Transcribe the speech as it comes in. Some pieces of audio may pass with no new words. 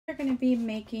We're going to be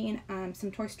making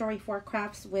some Toy Story 4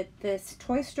 crafts with this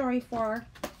Toy Story 4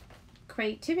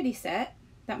 creativity set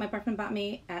that my boyfriend bought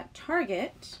me at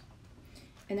Target.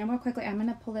 And then real quickly, I'm going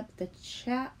to pull up the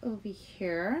chat over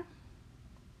here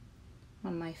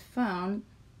on my phone.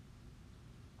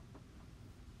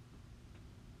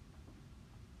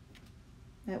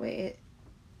 That way it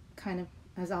kind of,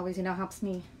 as always, you know, helps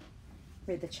me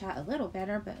read the chat a little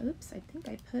better. But oops, I think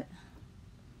I put,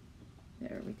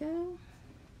 there we go.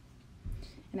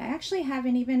 And I actually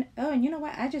haven't even, oh, and you know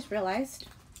what? I just realized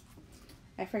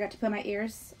I forgot to put my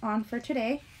ears on for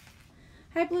today.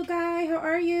 Hi, Blue Guy. How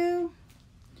are you?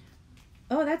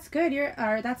 Oh, that's good.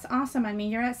 That's awesome. I mean,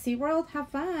 you're at SeaWorld. Have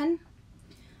fun.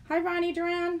 Hi, Ronnie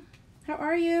Duran. How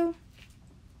are you?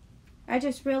 I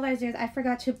just realized I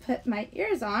forgot to put my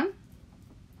ears on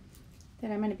that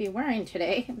I'm going to be wearing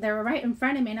today. They were right in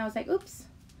front of me, and I was like, oops.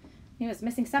 I was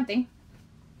missing something.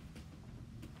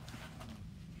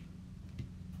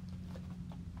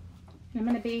 I'm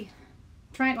going to be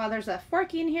trying, well, there's a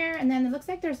forky in here, and then it looks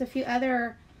like there's a few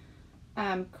other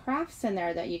crafts in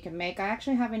there that you can make. I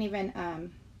actually haven't even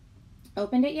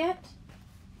opened it yet.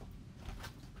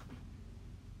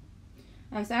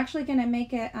 I was actually going to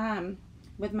make it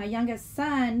with my youngest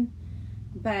son,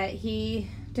 but he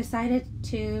decided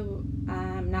to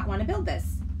not want to build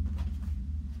this.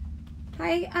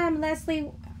 Hi, Leslie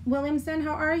Williamson.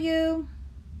 How are you?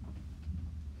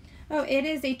 Oh, it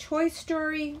is a Toy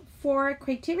Story 4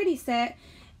 creativity set,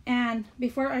 and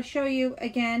before I show you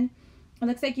again, it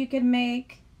looks like you can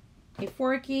make a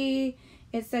forky.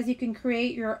 It says you can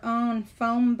create your own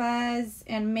foam buzz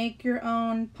and make your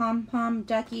own pom-pom,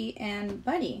 ducky, and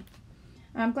bunny.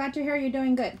 I'm glad to hear you're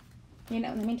doing good. You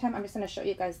know, in the meantime, I'm just going to show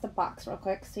you guys the box real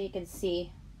quick so you can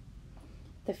see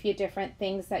the few different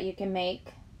things that you can make.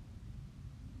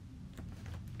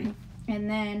 And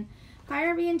then, hi,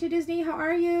 Arby into Disney. How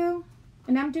are you?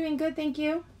 And I'm doing good, thank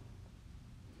you.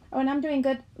 Oh, and I'm doing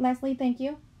good, Leslie, thank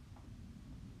you.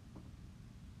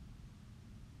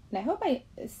 And I hope I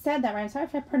said that right. I'm sorry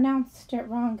if I pronounced it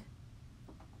wrong.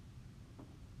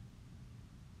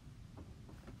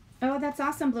 Oh, that's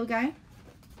awesome, Blue Guy.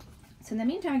 So in the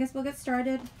meantime, I guess we'll get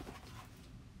started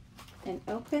and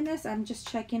open this. I'm just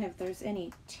checking if there's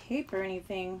any tape or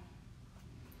anything.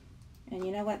 And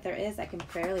you know what? There is. I can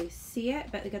barely see it,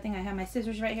 but the good thing I have my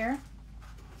scissors right here.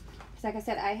 Because like I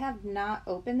said, I have not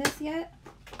opened this yet.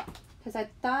 Because I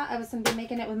thought I was going to be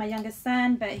making it with my youngest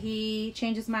son, but he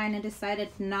changed his mind and decided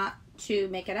not to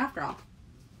make it after all.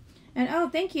 And oh,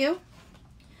 thank you.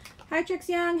 Hi, Trix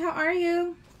Young. How are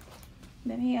you?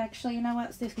 Let me actually, you know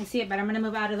what, so you can see it, but I'm going to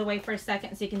move out of the way for a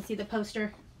second so you can see the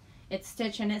poster. It's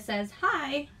stitched and it says,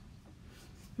 hi.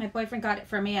 My boyfriend got it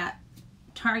for me at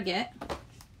Target.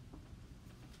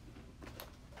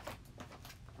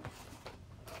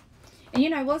 And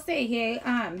you know, I will say he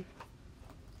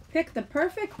picked the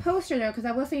perfect poster though, because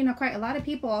I will say, you know, quite a lot of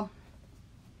people,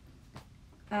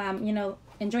 you know,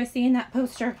 enjoy seeing that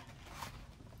poster.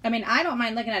 I mean, I don't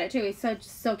mind looking at it too. He's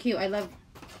so cute. I love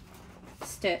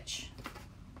Stitch.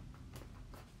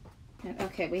 And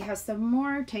okay, we have some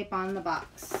more tape on the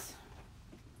box.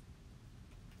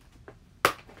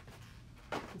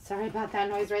 Sorry about that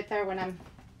noise right there when I'm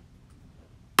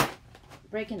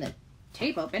breaking the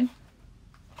tape open.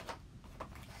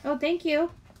 Oh, thank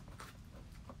you.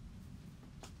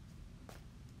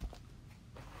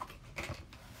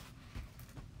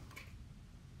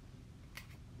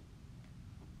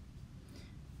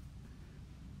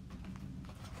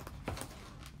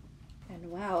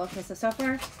 And wow, okay, so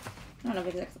far, I don't know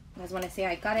if you guys want to see,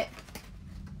 I got it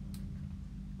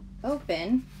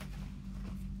open.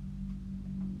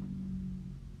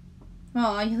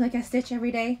 Oh, you like a Stitch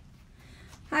every day?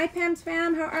 Hi, Pam's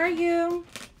fam, how are you?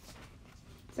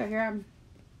 So here I'm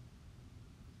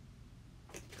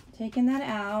taking that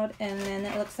out, and then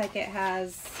it looks like it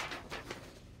has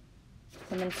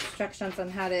some instructions on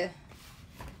how to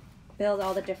build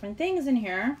all the different things in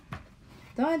here.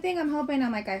 The only thing I'm hoping,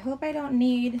 I hope I don't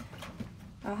need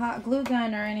a hot glue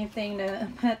gun or anything to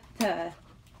put the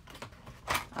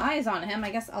eyes on him.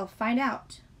 I guess I'll find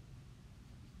out.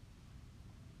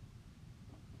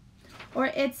 Or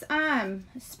it's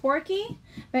Sporky,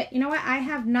 but you know what? I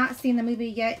have not seen the movie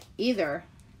yet either.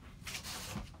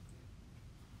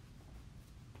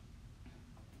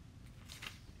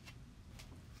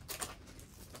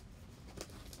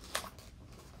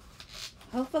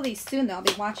 Hopefully soon I'll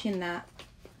be watching that.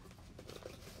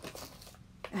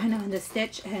 I know, the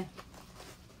Stitch. And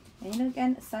you know,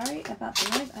 again, sorry about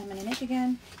the noise. I'm gonna make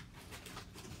again.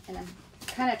 And I'm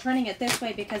kind of turning it this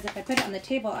way because if I put it on the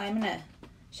table, I'm gonna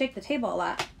shake the table a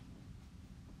lot.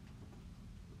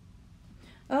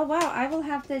 Oh wow, will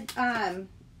have to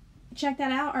check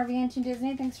that out. Oriental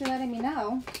Disney, thanks for letting me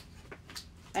know.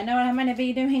 I know what I'm going to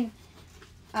be doing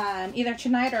either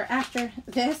tonight or after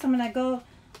this. I'm going to go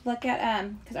look at,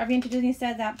 because Oriental Disney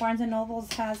said that Barnes &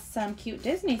 Nobles has some cute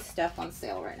Disney stuff on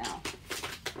sale right now.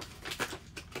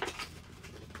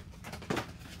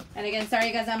 And again, sorry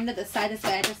you guys, I'm going to decide this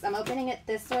way. I'm opening it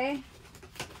this way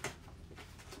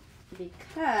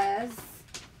because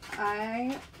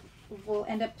I will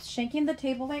end up shaking the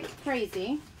table like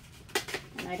crazy,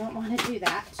 and I don't want to do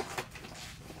that.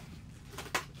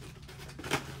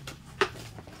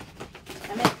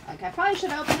 I probably should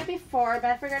open it before,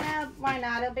 but I figured, why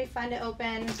not? It'll be fun to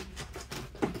open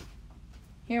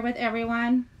here with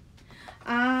everyone.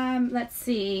 Let's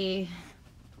see.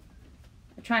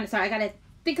 Sorry, I gotta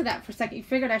think of that for a second. You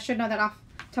figured I should know that off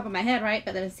the top of my head, right?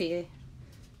 But let's see.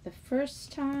 The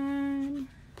first time,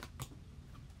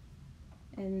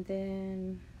 and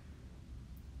then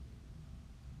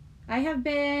I have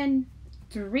been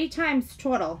 3 times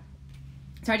total.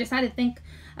 So I just had to think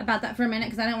about that for a minute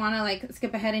because I didn't want to like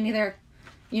skip ahead and either,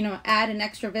 you know, add an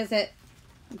extra visit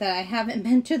that I haven't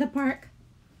been to the park.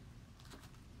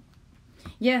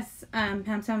 Yes,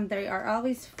 Pam, they are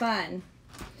always fun.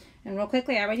 And real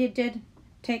quickly, I already did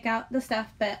take out the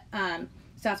stuff, but so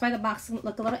that's why the box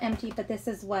looked a little empty. But this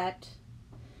is what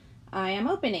I am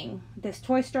opening: this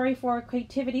Toy Story 4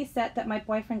 Creativity set that my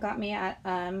boyfriend got me at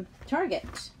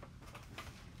Target.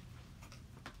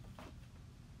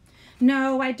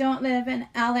 No, I don't live in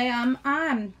LA.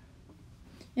 I'm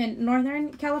in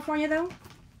Northern California, though.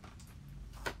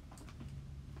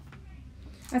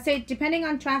 I say, depending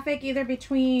on traffic, either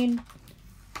between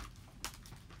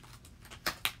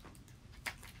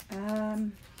I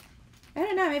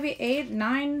don't know, maybe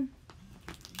 8-9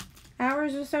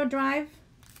 hours or so drive.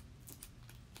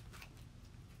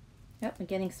 Yep, I'm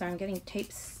getting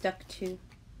tape stuck to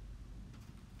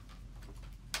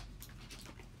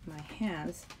my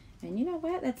hands. And you know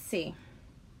what? Let's see.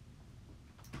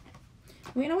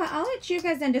 Well, you know what? I'll let you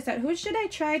guys then decide. Who should I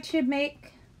try to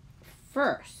make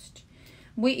first?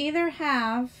 We either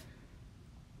have...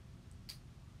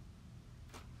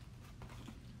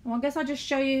 Well, I guess I'll just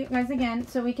show you guys again.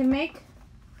 So we can make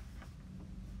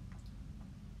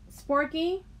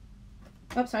Sporky.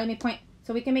 Oh, sorry, let me point.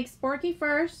 So we can make Sporky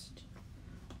first.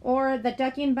 Or the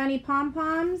Ducky and Bunny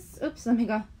pom-poms. Oops, let me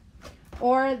go.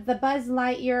 Or the Buzz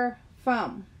Lightyear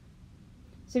foam.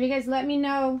 So if you guys let me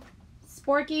know,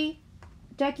 Sporky,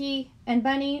 Ducky, and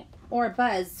Bunny, or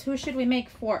Buzz, who should we make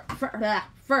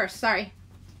first? Sorry.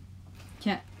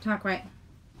 Can't talk right.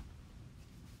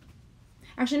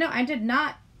 Actually, no, I did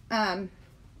not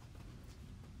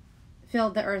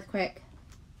feel the earthquake.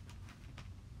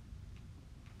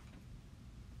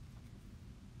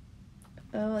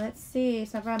 Oh, let's see.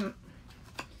 So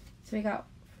we got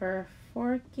for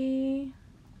Forky,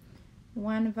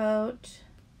 1 vote.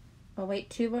 Oh wait,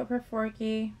 2 vote for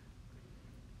Forky.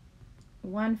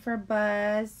 1 for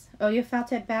Buzz. Oh, you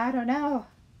felt it bad? Oh no.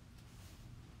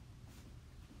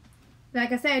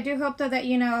 Like I say, I do hope though that,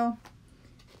 you know,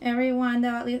 everyone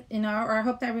though, at least, you know, or I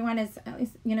hope that everyone is at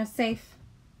least, you know, safe,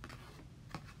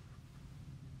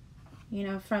 you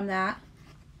know, from that.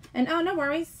 And oh, no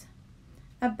worries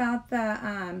about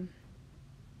the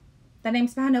name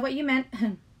spell. I know what you meant.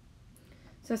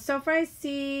 So far I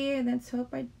see, let's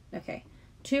hope okay.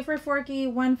 2 for Forky,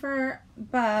 1 for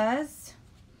Buzz.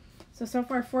 So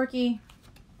far Forky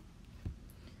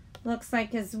looks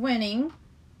like is winning.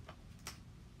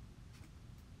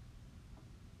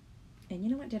 And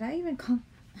you know what? Did I even call?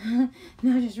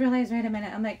 No, I just realized, wait a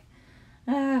minute. I'm like,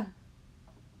 oh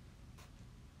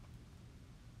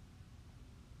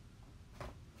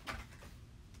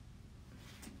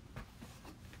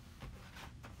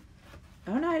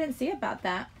no, I didn't see about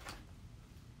that.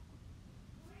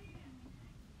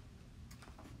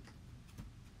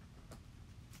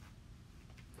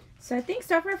 So I think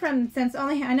so far since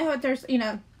only, I know there's, you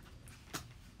know,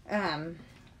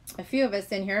 a few of us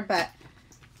in here, but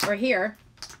we're here.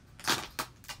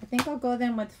 I think I'll go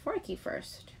then with Forky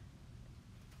first.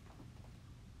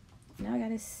 Now I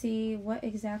gotta see what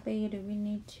exactly do we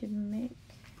need to make.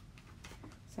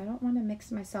 So I don't want to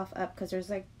mix myself up because there's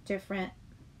like different,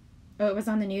 oh, it was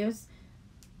on the news.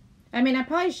 I mean, I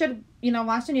probably should, you know,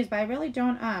 watch the news, but I really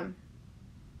don't,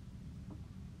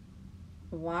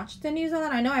 watch the news a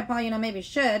lot. I know I probably, you know, maybe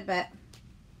should, but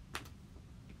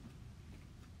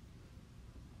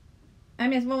I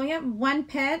mean, well, we have 1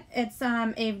 pet. It's a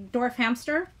dwarf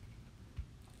hamster.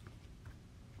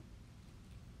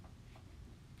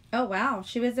 Oh wow,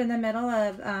 she was in the middle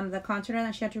of the concert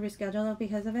and she had to reschedule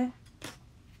because of it.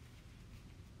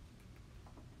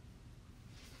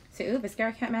 So, ooh, but scary,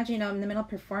 I can't imagine, you know, in the middle of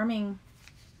performing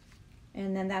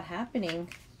and then that happening.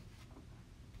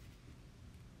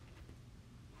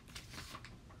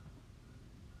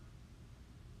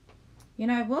 You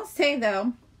know, I will say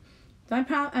though, I'm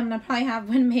gonna probably have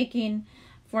when making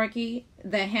Forky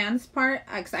the hands part,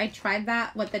 because I tried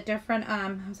that with a different I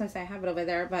was gonna say I have it over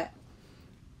there, but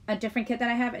a different kit that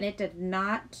I have, and it did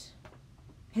not.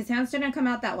 His hands didn't come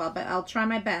out that well, but I'll try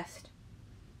my best.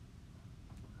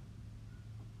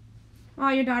 Oh,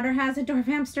 your daughter has a dwarf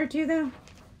hamster too, though.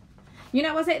 You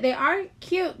know, they are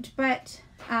cute, but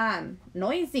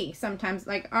noisy sometimes.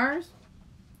 Like ours,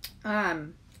 I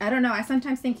don't know. I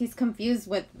sometimes think he's confused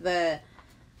with the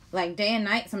like day and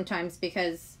night sometimes,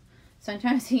 because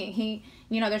sometimes he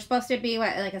you know, they're supposed to be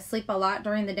like asleep a lot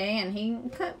during the day, and he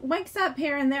wakes up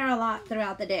here and there a lot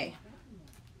throughout the day.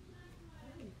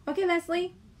 Okay,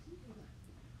 Leslie.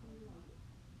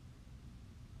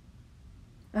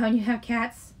 Oh, and you have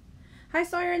cats. Hi,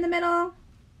 Sawyer in the middle.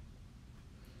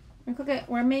 Okay,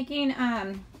 we're making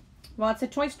well, it's a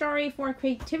Toy Story 4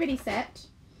 creativity set,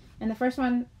 and the first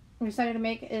one we decided to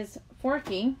make is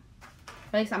Forky.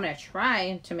 At least I'm gonna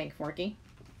try to make Forky.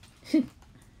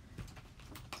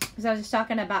 Because I was just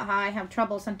talking about how I have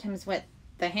trouble sometimes with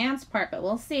the hands part, but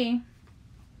we'll see.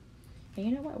 And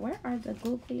you know what? Where are the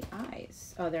googly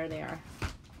eyes? Oh, there they are.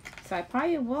 So I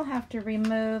probably will have to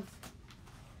remove.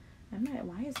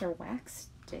 Why is there wax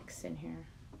sticks in here?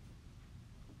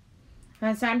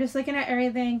 And so I'm just looking at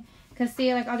everything. Because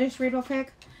see, like, I'll just read real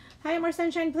quick. Hi, more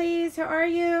sunshine, please. How are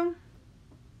you?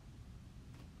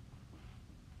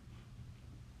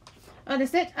 Oh,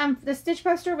 the stitch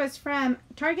poster was from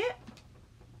Target.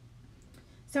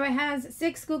 So it has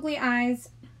 6 googly eyes,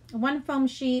 1 foam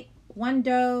sheet, 1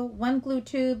 dough, 1 glue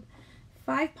tube,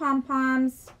 5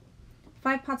 pom-poms,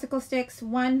 5 popsicle sticks,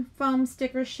 1 foam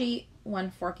sticker sheet,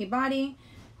 1 Forky body,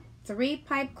 3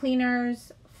 pipe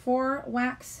cleaners, 4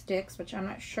 wax sticks, which I'm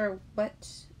not sure what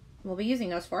we'll be using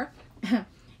those for,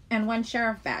 and 1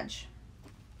 sheriff badge.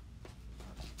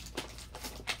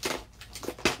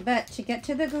 But to get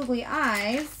to the googly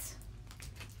eyes,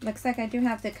 looks like I do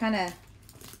have to kind of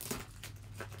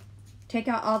take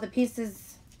out all the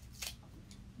pieces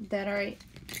that are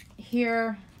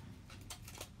here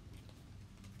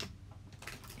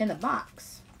in the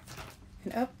box.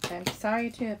 And oh, I'm sorry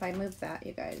too if I moved that,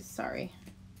 you guys. Sorry.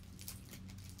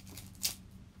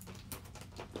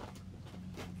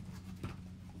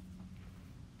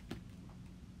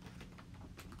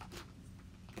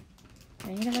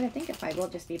 And you know what? I think if I will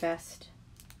just be best.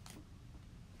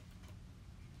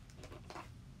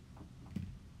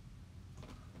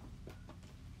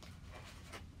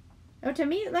 Oh, to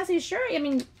me, Leslie, sure. I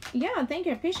mean, yeah, thank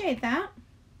you. Appreciate that.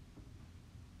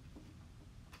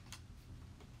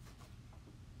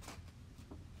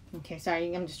 Okay,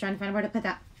 sorry. I'm just trying to find where to put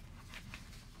that.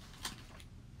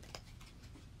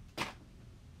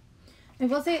 I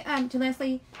will say to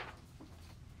Leslie,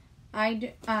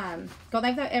 I go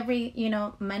live though every, you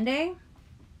know, Monday.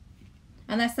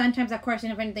 Unless sometimes, of course, you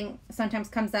know, if anything sometimes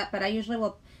comes up, but I usually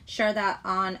will share that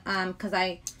on, because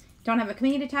I don't have a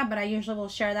community tab, but I usually will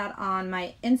share that on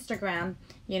my Instagram,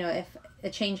 you know, if a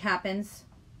change happens.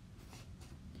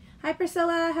 Hi,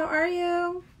 Priscilla. How are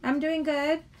you? I'm doing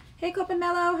good. Hey, Cope and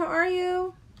Mellow. How are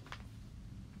you?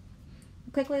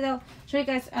 Quickly, though, show you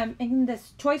guys making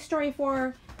this Toy Story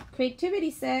 4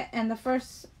 creativity set, and the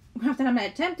first craft that I'm going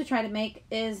to attempt to try to make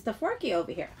is the Forky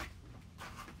over here.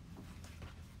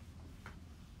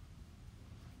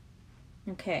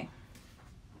 Okay.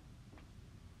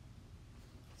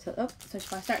 So, oh, so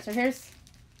before I start, so here's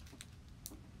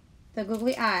the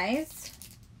googly eyes.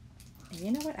 And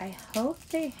you know what? I hope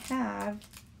they have,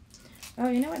 oh,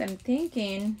 you know what I'm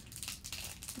thinking?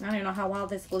 I don't even know how well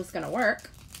this glue is going to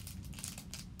work.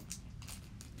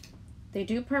 They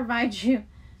do provide you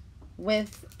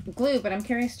with glue, but I'm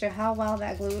curious to how well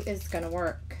that glue is going to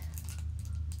work.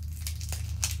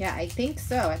 Yeah, I think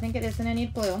so. I think it is going to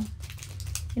need glue.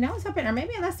 You know, I was hoping, or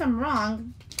maybe unless I'm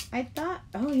wrong, I thought,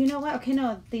 oh, you know what? Okay,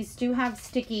 no, these do have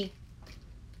sticky.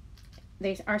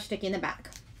 They are sticky in the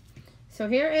back. So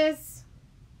here is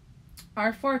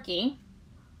our Forky.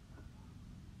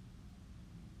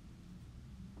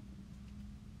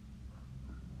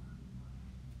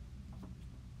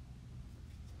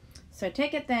 So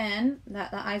take it then,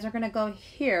 that the eyes are going to go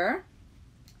here.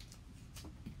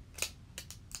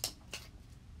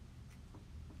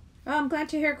 Oh, I'm glad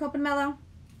to hear Cope and Mellow.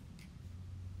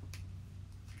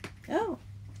 Oh,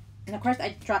 and of course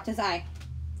I dropped his eye.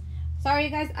 Sorry, you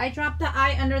guys, I dropped the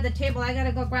eye under the table. I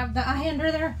gotta go grab the eye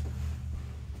under there.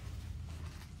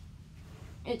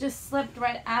 It just slipped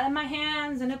right out of my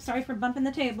hands, and oops, sorry for bumping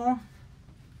the table.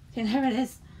 Okay, there it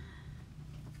is.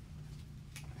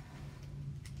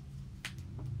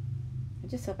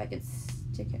 just hope I could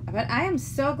stick it. But I am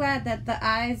so glad that the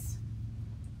eyes,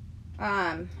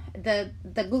 the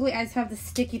googly eyes have the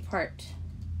sticky part.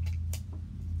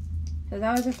 Because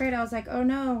I was afraid, I was like, oh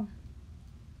no.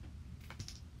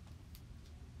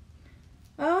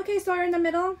 Oh, okay, so we're in the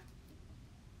middle.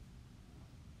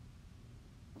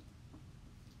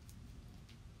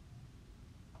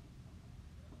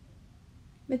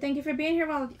 But thank you for being here.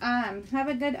 Well, have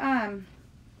a good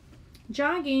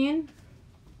jogging.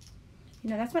 You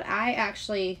know, that's what I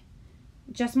actually,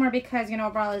 just more because, you know,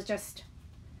 overall is just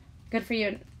good for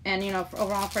you and, you know,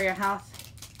 overall for your health.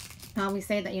 I always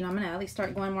say that, you know, I'm going to at least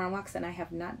start going more on walks, and I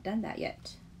have not done that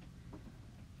yet.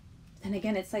 And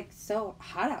again, it's like so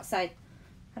hot outside.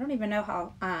 I don't even know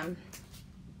how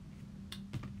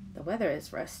the weather is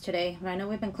for us today. But I know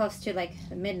we've been close to like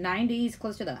the mid-90s,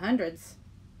 close to the hundreds.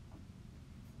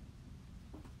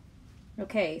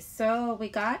 Okay, so we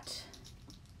got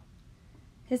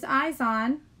his eyes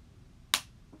on.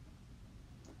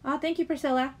 Oh, thank you,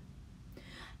 Priscilla.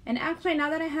 And actually, now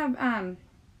that I have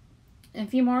a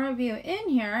few more of you in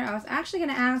here, I was actually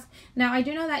going to ask. Now, I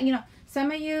do know that, you know,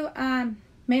 some of you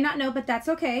may not know, but that's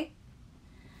okay.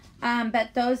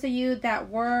 But those of you that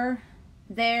were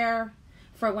there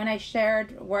for when I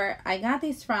shared where I got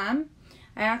these from,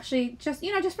 I actually just,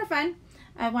 you know, just for fun,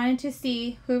 I wanted to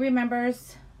see who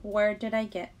remembers where did I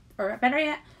get, or better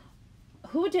yet,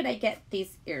 who did I get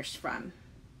these ears from?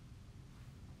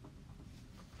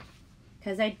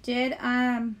 Because I did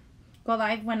go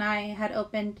live when I had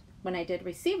opened, when I did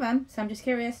receive them. So I'm just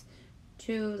curious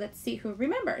to, let's see who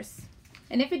remembers.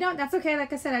 And if you don't, that's okay.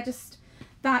 Like I said, I just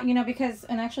thought, you know, because,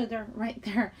 and actually they're right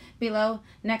there below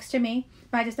next to me.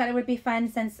 But I just thought it would be fun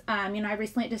since, you know, I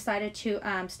recently decided to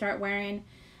start wearing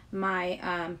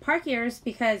my park ears,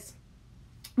 because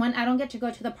when I don't get to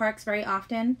go to the parks very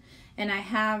often, and I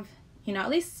have, you know, at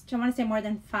least I want to say more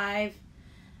than 5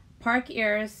 park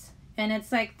ears, and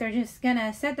it's like they're just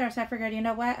gonna sit there. So I figured, you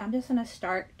know what, I'm just gonna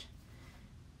start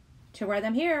to wear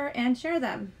them here and share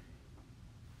them.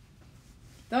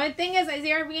 The only thing is, I see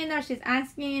her being there, she's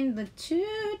asking the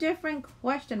 2 different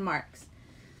question marks.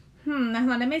 Hold on,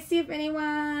 let me see if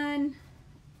anyone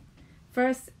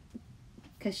first,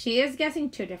 because she is guessing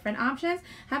 2 different options.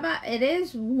 How about it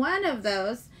is one of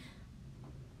those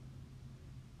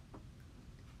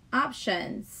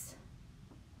options?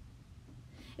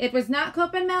 It was not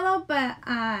Cope and Mellow, but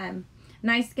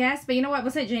nice guess. But you know what?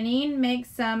 What's it? Janine makes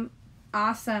some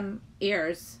awesome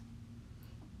ears.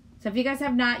 So if you guys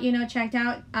have not, you know, checked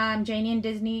out Janie and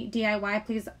Disney DIY,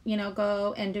 please, you know,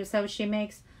 go and do so. She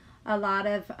makes a lot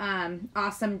of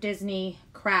awesome Disney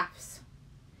crafts.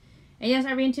 And yes,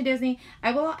 I read into Disney.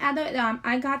 I will add that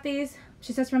I got these.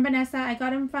 She says from Vanessa. I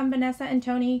got them from Vanessa and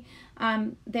Tony.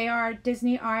 They are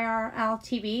Disney IRL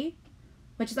TV,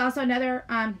 which is also another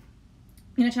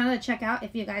you know, channel to check out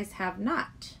if you guys have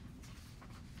not.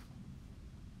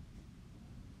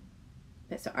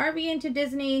 But so are we into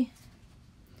Disney?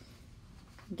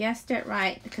 Guessed it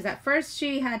right, because at first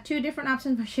she had 2 different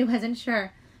options but she wasn't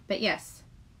sure. But yes.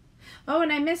 Oh,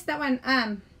 and I missed that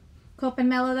one. Cope and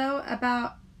Mellow though,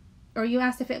 about, or you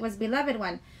asked if it was Beloved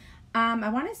one. I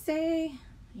want to say,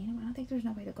 you know, I don't think there's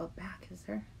no way to go back, is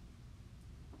there?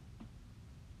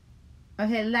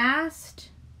 Okay, last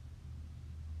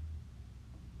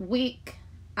week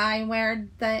I wear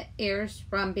the ears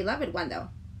from Beloved one though.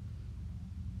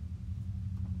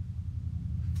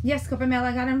 Yes, Cope and Mellow,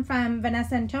 I got them from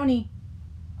Vanessa and Tony.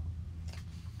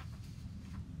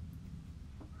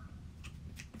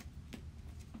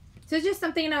 So it's just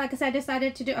something, you know, like I said, I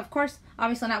decided to do. Of course,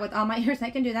 obviously not with all my ears, I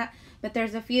can do that. But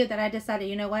there's a few that I decided,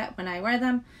 you know what, when I wear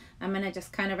them, I'm going to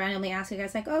just kind of randomly ask you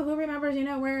guys, like, oh, who remembers, you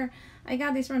know, where I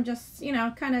got these from? Just, you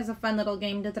know, kind of as a fun little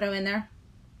game to throw in there.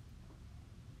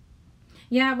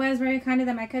 Yeah, it was very kind of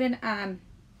them. I couldn't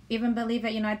even believe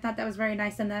it. You know, I thought that was very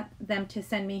nice in them to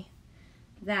send me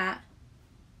that.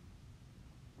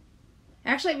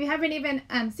 Actually, if you haven't even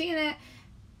seen it,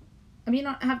 I mean, you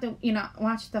don't have to, you know,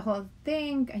 watch the whole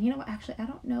thing. And you know what? Actually, I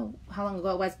don't know how long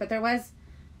ago it was, but there was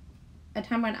a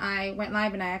time when I went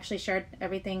live and I actually shared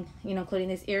everything, you know, including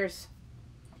these ears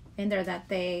in there that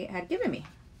they had given me.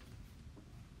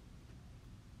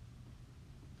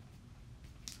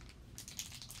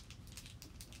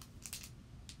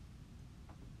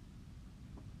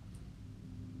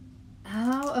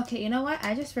 Oh, okay. You know what?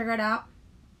 I just figured out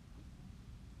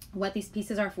what these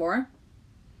pieces are for.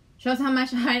 Shows how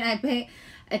much I pay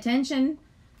attention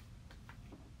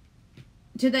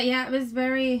to that. Yeah, it was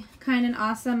very kind and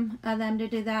awesome of them to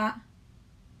do that.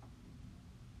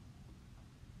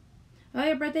 Oh,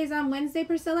 your birthday's on Wednesday,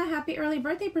 Priscilla. Happy early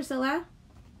birthday, Priscilla.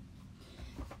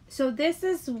 So this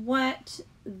is what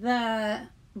the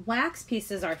wax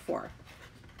pieces are for.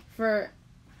 For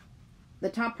the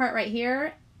top part right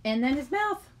here, and then his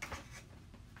mouth.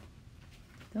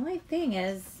 The only thing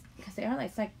is, because they are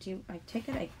like, I take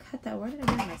it, I cut that. Where did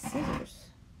I get my scissors?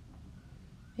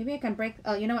 Maybe I can break,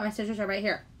 oh, you know what? My scissors are right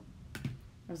here.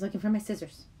 I was looking for my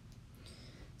scissors.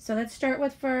 So let's start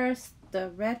with first the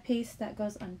red piece that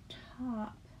goes on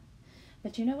top.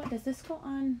 But you know what? Does this go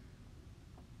on?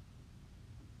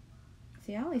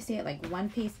 See, I only see it like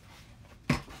one piece.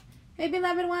 Hey,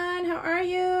 beloved one, how are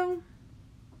you?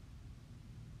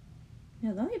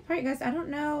 Now, the only part, guys, I don't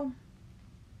know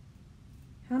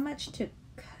how much to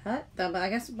cut though, but I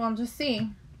guess we'll just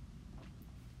see.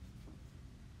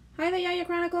 Hi, the Yaya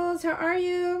Chronicles, how are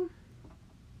you?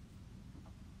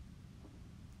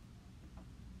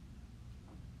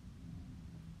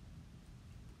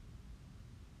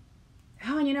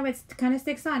 Oh, and you know, it kind of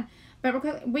sticks on. But real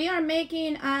quick, we are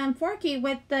making Forky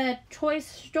with the Toy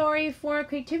Story 4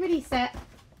 Creativity set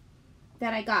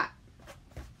that I got.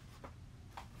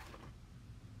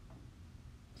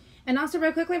 And also,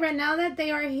 real quickly, right now that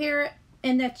they are here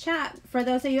in the chat, for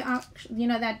those of you, you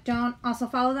know, that don't also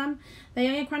follow them, the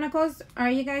Yaya Chronicles,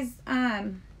 are you guys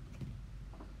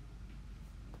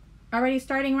already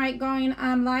starting going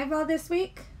live all this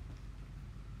week?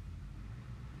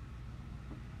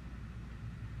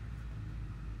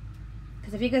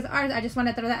 Because if you guys are, I just want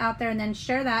to throw that out there and then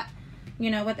share that, you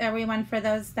know, with everyone, for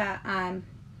those that,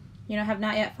 you know, have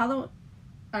not yet followed,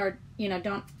 or, you know,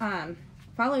 don't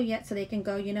follow yet, so they can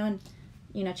go, you know, and,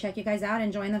 you know, check you guys out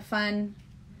and join the fun,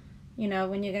 you know,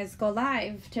 when you guys go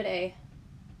live today.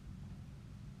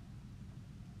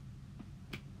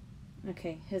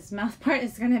 Okay, his mouth part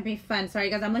is going to be fun. Sorry,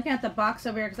 guys, I'm looking at the box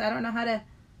over here because I don't know how to...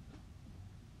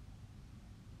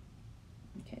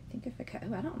 Okay, I think if I cut...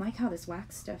 Oh, I don't like how this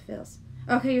wax stuff feels.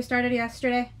 Okay, you started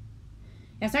yesterday?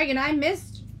 Yeah, sorry, you know, I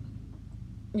missed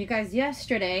you guys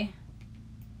yesterday.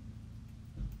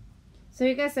 So,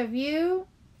 you guys, if you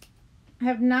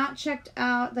have not checked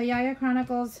out the Yaya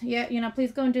Chronicles yet, you know,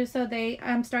 please go and do so. They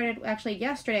started actually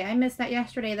yesterday. I missed that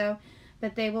yesterday, though,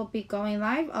 but they will be going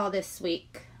live all this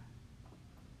week.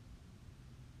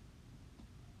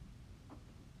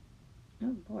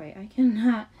 Oh, boy, I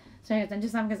cannot. Sorry, I'm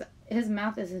just because his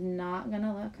mouth is not going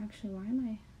to look. Actually, why am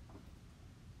I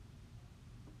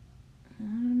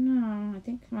don't know. I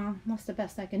think, well, that's the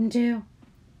best I can do.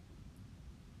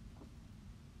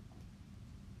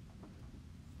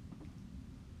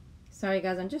 Sorry,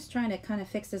 guys. I'm just trying to kind of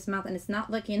fix his mouth, and it's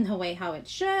not looking the way how it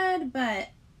should, but...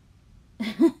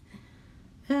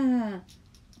 Oh,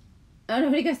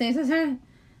 nobody can say this. I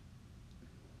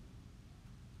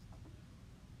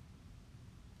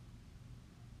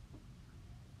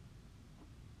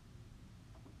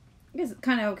guess it's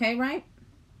kind of okay, right?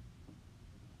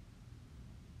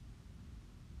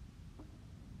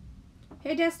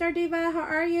 Hey, Death Star Diva, how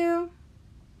are you?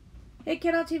 Hey,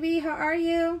 Kiddo TV, how are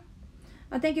you?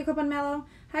 Oh, thank you, Coupon Mellow.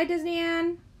 Hi, Disney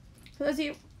Ann. So those of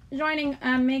you joining,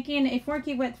 I'm making a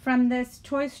Forky with from this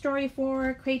Toy Story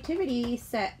 4 Creativity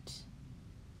set.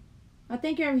 Oh,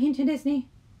 thank you, everything to Disney.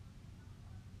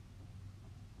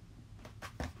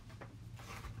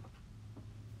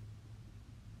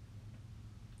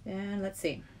 And let's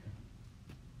see.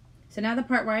 So now the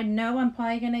part where I know I'm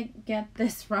probably going to get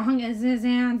this wrong is his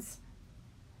hands.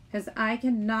 Because I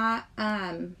cannot,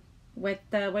 with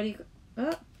the, what do you,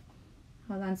 oh,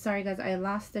 hold on, sorry guys, I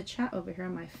lost the chat over here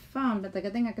on my phone, but the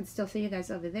good thing I can still see you guys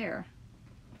over there.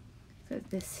 So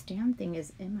this stand thing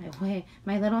is in my way.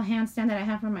 My little handstand that I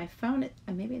have for my phone,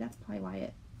 maybe that's probably why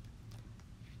it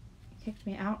kicked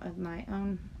me out of my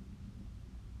own.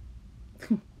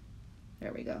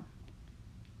 There we go.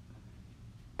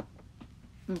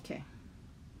 Okay.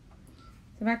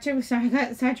 So back to, sorry, I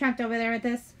got sidetracked over there with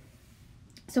this.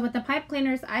 So with the pipe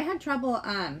cleaners, I had trouble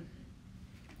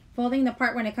folding the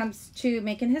part when it comes to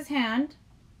making his hand.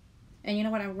 And you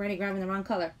know what? I'm already grabbing the wrong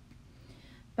color.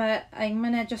 But I'm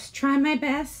going to just try my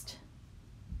best.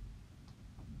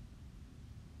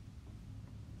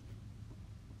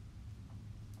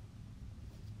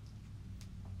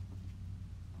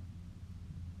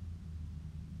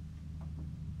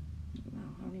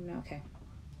 Oh, I don't even know. Okay.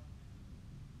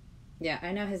 Yeah,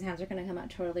 I know his hands are going to come out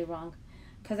totally wrong.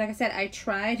 Because like I said, I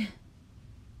tried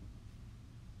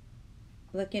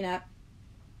looking up.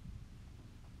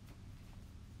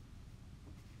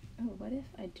 Oh, what if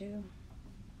I do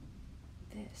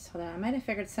this? Hold on, I might have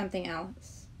figured something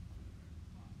else.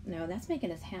 No, that's making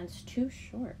his hands too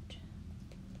short.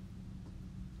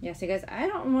 Yeah, so guys, I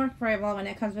don't work very well when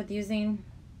it comes with using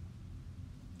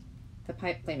the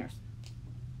pipe cleaners.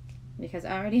 Because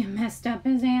I already messed up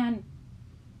his hand.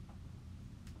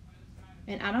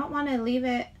 And I don't want to leave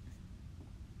it.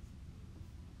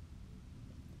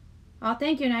 Oh,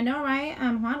 thank you. And I know, right?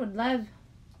 Juan would love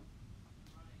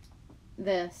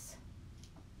this.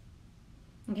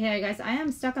 Okay, guys, I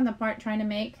am stuck on the part trying to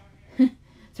make.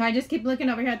 So I just keep looking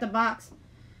over here at the box.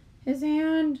 His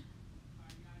hand.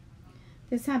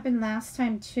 This happened last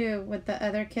time too with the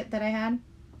other kit that I had.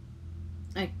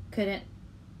 I couldn't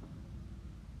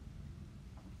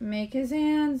make his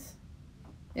hands.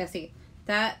 Yeah, see,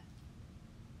 that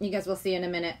you guys will see in a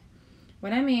minute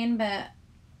what I mean, but I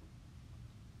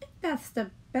think that's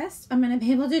the best I'm going to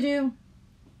be able to do.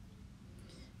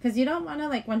 Because you don't want to,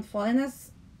 like, when folding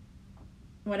this,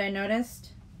 what I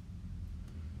noticed,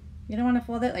 you don't want to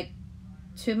fold it, like,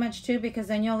 too much, too, because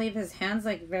then you'll leave his hands,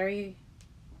 like, very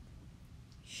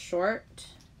short.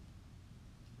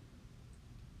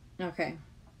 Okay.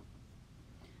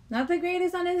 Not the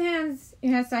greatest on his hands.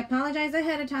 Yes, I apologize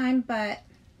ahead of time, but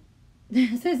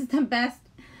this is the best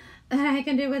that I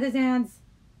can do with his hands.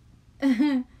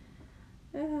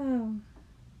 Oh.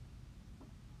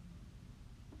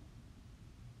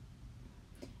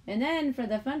 And then for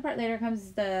the fun part later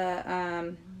comes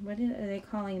the, what are they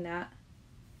calling that?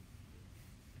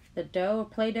 The dough,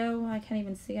 Play-Doh? I can't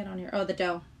even see it on here. Oh, the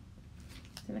dough.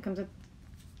 Then it comes with,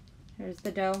 here's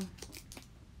the dough.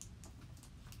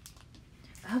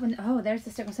 Oh, and, oh, there's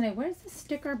the sticker. So where's the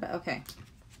sticker? But okay.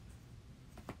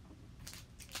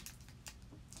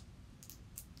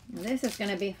 This is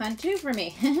going to be fun too for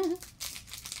me.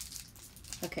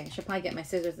 Okay, I should probably get my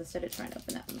scissors instead of trying to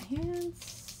open that with my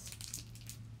hands.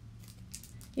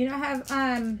 You know, have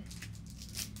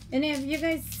any of you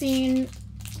guys seen,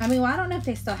 I mean, well, I don't know if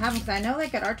they still have them, because I know,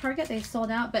 like, at our Target they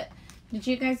sold out, but did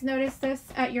you guys notice this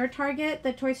at your Target,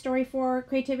 the Toy Story 4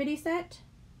 Creativity Set?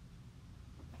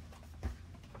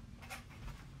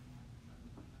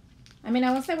 I mean,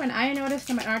 I will say when I noticed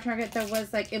them at our Target, there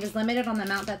was, like, it was limited on the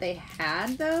amount that they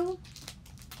had, though.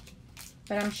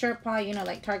 But I'm sure probably, you know,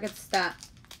 like, Targets that,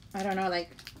 I don't know, like,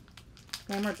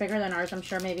 way more bigger than ours, I'm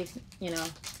sure maybe, you know,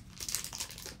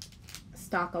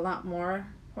 stock a lot more,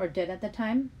 or did at the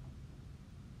time.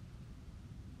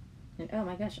 And oh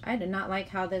my gosh, I did not like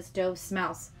how this dough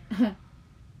smells.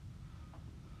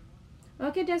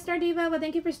 Okay, Death Star Diva, well,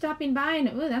 thank you for stopping by. And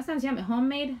ooh, that sounds yummy.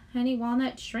 Homemade honey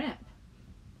walnut shrimp.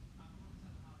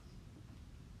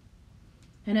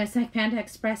 And it's like Panda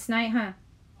Express night, huh?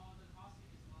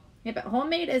 Yeah, but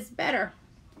homemade is better.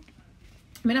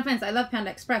 I mean, no offense, I love Panda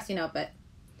Express, you know, but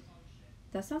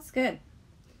that sounds good.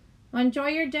 Well, enjoy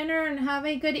your dinner and have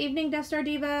a good evening, Death Star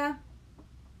Diva.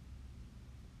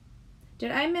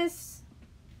 Did I miss?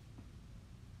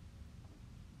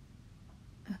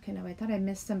 Okay, no, I thought I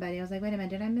missed somebody. I was like, wait a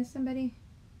minute, did I miss somebody?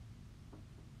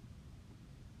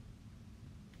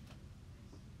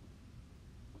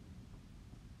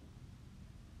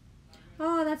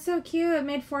 Oh, that's so cute. It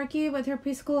made Forky with her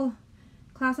preschool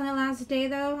class on the last day,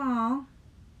 though. Aw.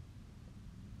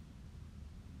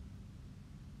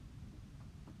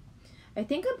 I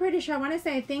think I'm pretty sure. I want to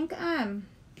say, I think, I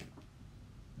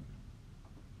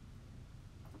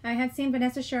had seen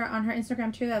Vanessa share on her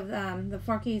Instagram, too, of the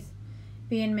Forkies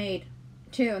being made,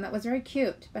 too. And that was very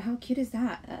cute. But how cute is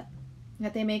that?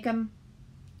 That they make them.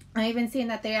 I even seen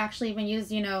that they actually even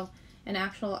use, you know, an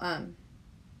actual, I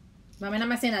mean, I'm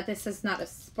not saying that this is not a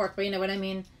sport, but you know what I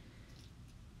mean?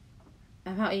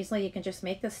 Of how easily you can just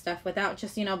make this stuff without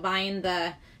just, you know, buying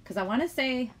the, because I want to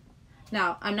say,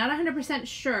 now, I'm not 100%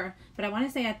 sure, but I want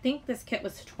to say I think this kit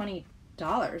was $20,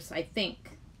 I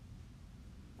think.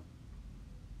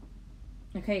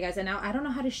 Okay, guys, and now I don't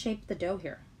know how to shape the dough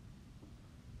here.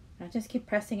 I just keep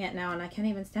pressing it now, and I can't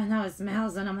even stand how it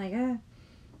smells, and I'm like, ah.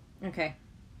 Okay.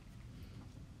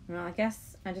 Well, I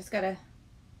guess I just gotta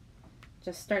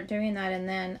just start doing that, and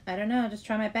then, I don't know, just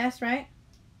try my best, right?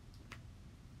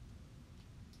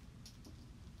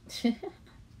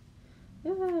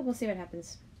 We'll see what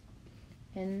happens.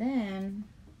 And then,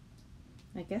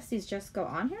 I guess these just go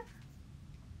on here?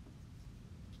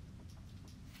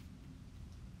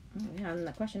 Oh, yeah, and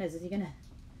the question is he gonna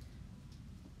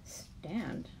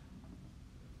stand?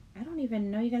 I don't even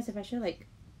know, you guys, if I should, like,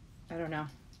 I don't know.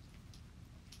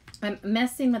 I'm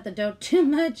messing with the dough too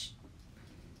much.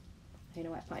 You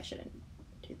know what, I probably shouldn't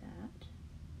do that.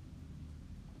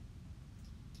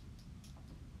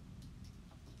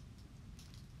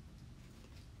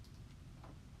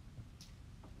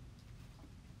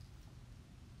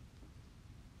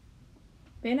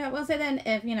 But you know, we'll say then,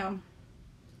 if, you know,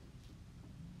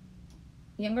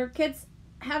 younger kids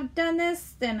have done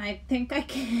this, then I think I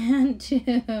can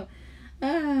too.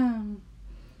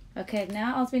 Okay,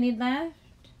 now all we need left,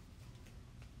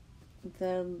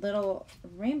 the little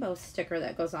rainbow sticker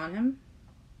that goes on him.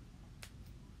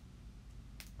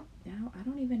 Now, I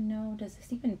don't even know. Does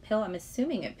this even peel? I'm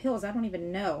assuming it peels. I don't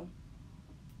even know.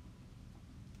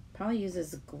 Probably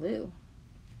uses glue.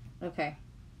 Okay.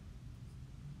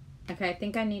 Okay, I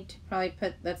think I need to probably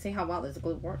put, let's see how well this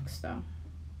glue works though.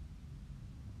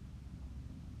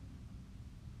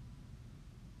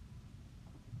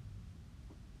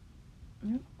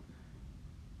 Nope.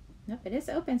 Nope, it is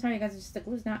open. Sorry, you guys, it's just the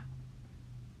glue's not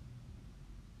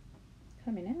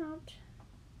coming out.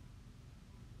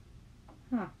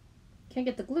 Huh. Can't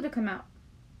get the glue to come out.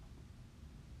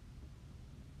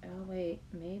 Oh, wait.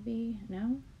 Maybe?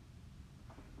 No?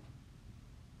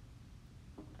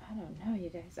 I don't know, you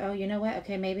guys. Oh, you know what?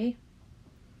 Okay, maybe.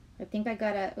 I think I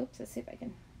gotta... Oops, let's see if I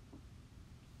can...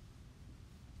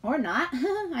 Or not.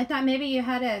 I thought maybe you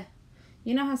had a...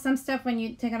 You know how some stuff, when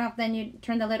you take it off, then you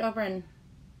turn the lid over and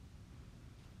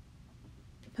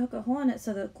poke a hole in it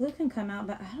so the glue can come out,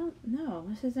 but I don't know.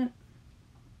 This isn't...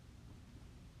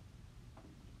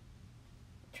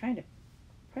 Trying to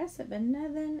press it, but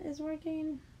nothing is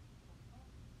working.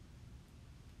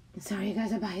 Sorry, you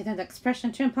guys, about the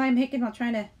expression to imply I'm making while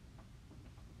trying to...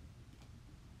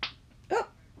 Oh!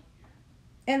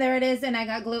 And there it is, and I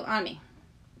got glue on me.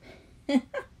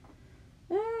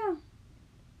 Oh.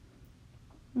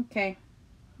 Okay.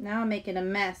 Now I'm making a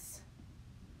mess.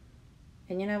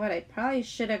 And you know what? I probably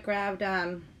should have grabbed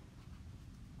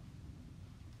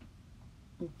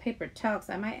paper towels.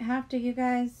 I might have to, you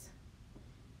guys,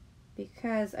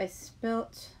 because I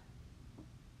spilt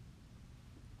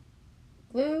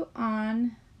glue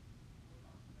on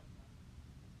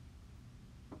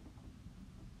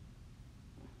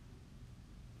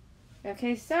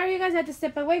Okay, sorry you guys, I had to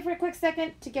step away for a quick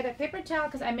second to get a paper towel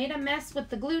because I made a mess with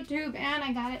the glue tube and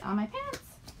I got it on my pants.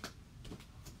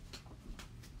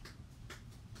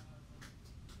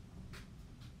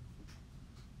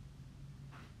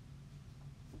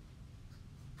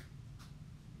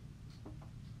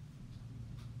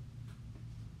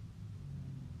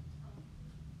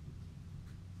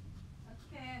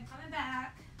 Okay, I'm coming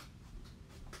back.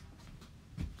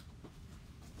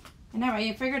 I know, right?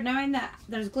 You figured knowing that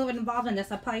there's glue involved in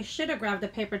this, I probably should have grabbed a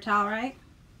paper towel, right?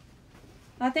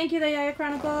 Well, thank you, the Yaya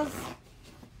Chronicles.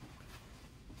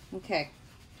 Okay.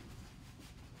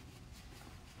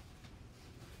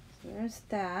 So there's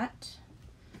that.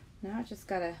 Now I just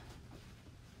gotta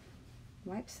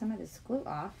wipe some of this glue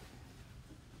off.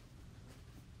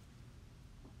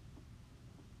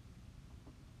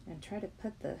 And try to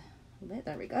put the lid,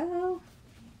 there we go.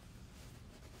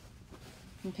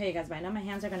 Okay, you guys, but I know my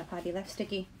hands are going to probably be left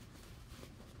sticky.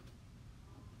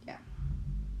 Yeah.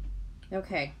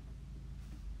 Okay.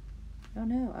 Oh,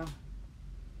 no. Oh.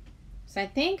 So I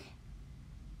think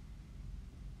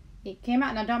it came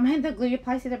out. Now, don't mind the glue. You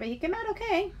probably see that, but it came out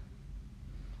okay.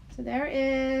 So there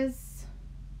is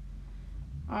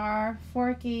our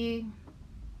Forky.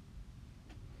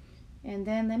 And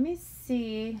then let me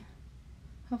see.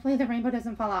 Hopefully the rainbow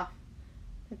doesn't fall off.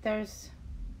 But there's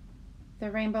the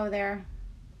rainbow there.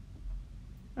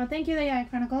 Oh, thank you, the Yaya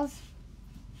Chronicles.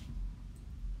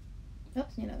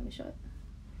 Oops, you know, let me show it.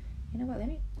 You know what, let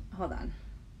me, hold on.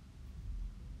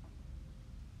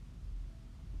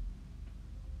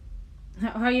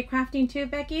 How are you crafting too,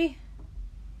 Becky?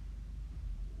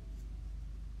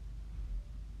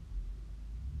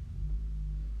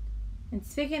 And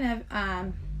speaking of,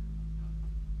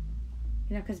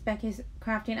 you know, because Becky's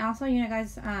crafting also, you know,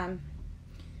 guys,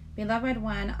 Beloved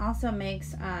One also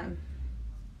makes,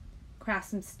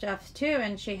 craft some stuff too,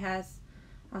 and she has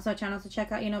also channels to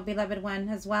check out, you know, Beloved One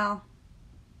as well.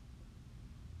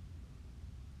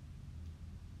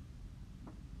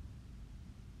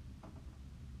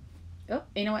 Oh,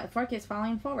 you know what, the fork is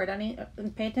falling forward. I need to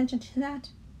pay attention to that.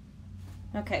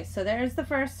 Okay, so there's the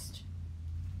first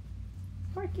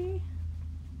Forky.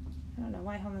 I don't know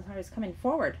why Home Heart is coming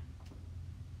forward.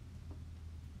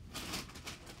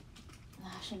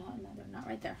 Actually, no, they're not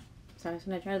right there. So I was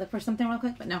going to try to look for something real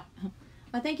quick, but no.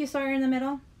 Oh, thank you, Sawyer, in the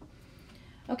middle.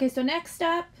 Okay, so next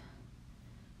up,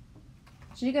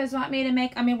 do you guys want me to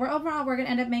make, I mean, we're going to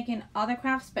end up making all the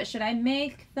crafts, but should I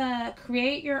make the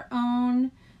create your own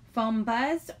foam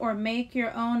buzz or make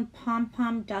your own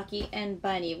pom-pom ducky and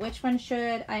bunny? Which one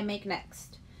should I make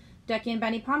next? Ducky and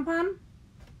bunny pom-pom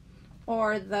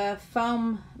or the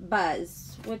foam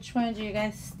buzz? Which one do you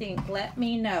guys think? Let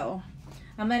me know.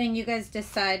 I'm letting you guys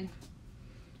decide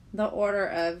the order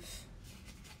of,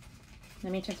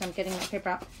 let me check if I'm getting my paper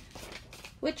out.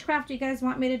 Which craft do you guys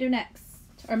want me to do next?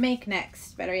 Or make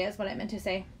next, better yet, is what I meant to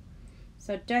say.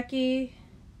 So Ducky,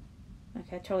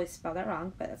 okay, I totally spelled that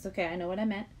wrong, but that's okay, I know what I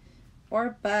meant.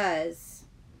 Or Buzz.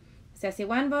 So I see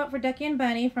one vote for Ducky and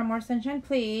Bunny for More Sunshine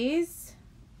Please.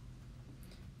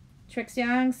 Trix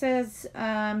Young says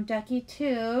Ducky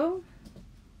too.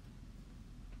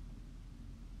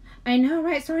 I know,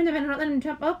 right? Sorry, the man, don't let him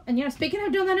jump up. And you know, speaking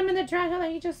of don't let him in the trash,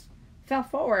 he just fell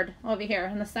forward over here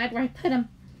on the side where I put him.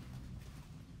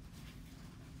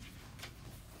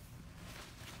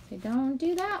 So don't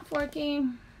do that, Forky.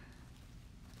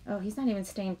 Oh, he's not even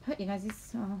staying put, you guys.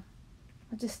 He's I'll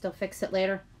just still fix it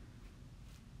later.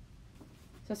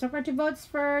 So far 2 votes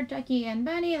for Ducky and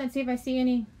Bunny. Let's see if I see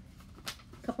any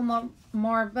couple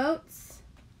more votes.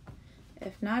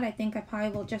 If not, I think I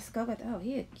probably will just go with, oh,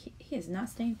 he is not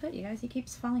staying put, you guys. He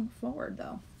keeps falling forward,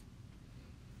 though.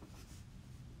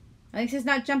 At least he's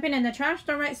not jumping in the trash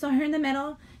though, right? So here in the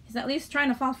middle, he's at least trying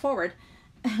to fall forward.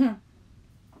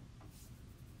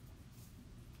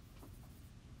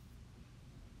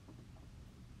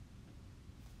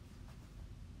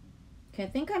 Okay, I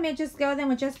think I may just go then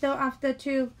with just Bill off the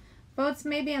 2 votes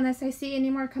maybe, unless I see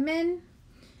any more come in.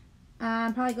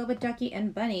 Probably go with Ducky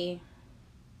and Bunny.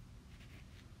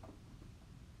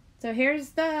 So here's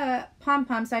the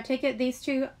pom-poms. So I take it these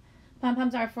 2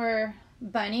 pom-poms are for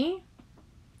Bunny.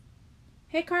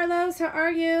 Hey Carlos, how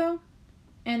are you?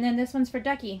 And then this one's for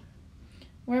Ducky.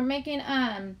 We're making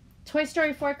Toy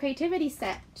Story 4 creativity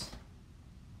set.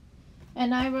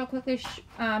 And I real quickly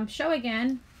show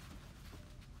again.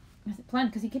 Plan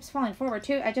because he keeps falling forward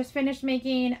too. I just finished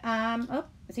making oh,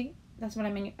 see, that's what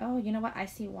I mean. Oh, you know what? I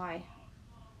see why.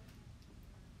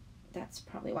 That's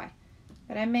probably why.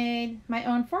 But I made my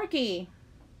own Forky,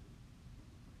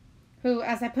 who,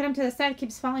 as I put him to the side,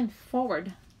 keeps falling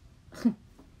forward.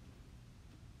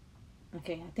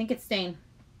 Okay, I think it's staying.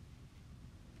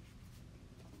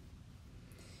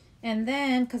 And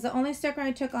then, because the only sticker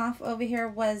I took off over here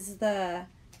was the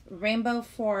rainbow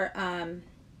for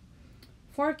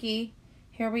Forky.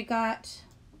 Here we got,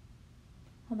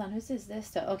 hold on, whose is this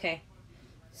though? Okay,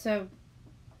 so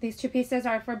these 2 pieces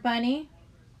are for Bunny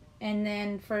and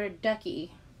then for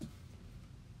Ducky.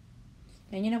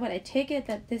 And you know what, I take it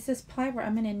that this is probably where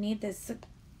I'm going to need this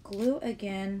glue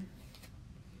again,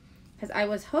 because I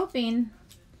was hoping,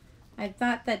 I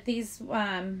thought that these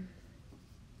were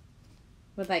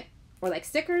like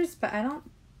stickers, but I don't,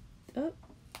 oh,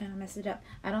 I messed it up.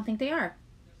 I don't think they are.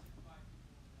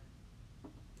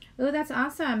 Oh, that's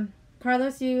awesome.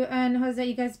 Carlos, you and Jose,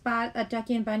 you guys bought a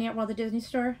Ducky and Bunny at Walt Disney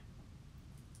Store?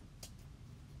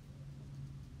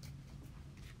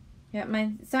 Yeah,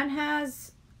 my son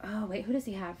has, oh wait, who does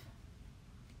he have?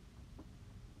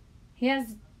 He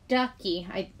has Ducky,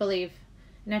 I believe.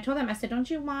 And I told him, I said,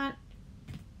 don't you want,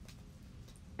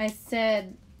 I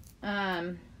said,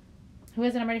 who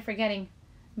is it? I'm already forgetting.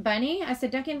 Bunny? I said,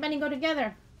 Ducky and Bunny go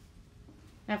together.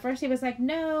 At first he was like,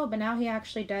 no, but now he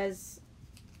actually does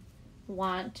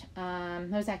want,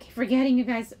 what was that? I keep forgetting, you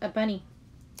guys, a bunny.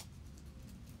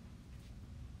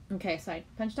 Okay, so I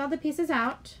punched all the pieces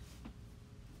out.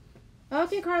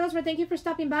 Okay, Carlos, well, thank you for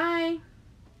stopping by.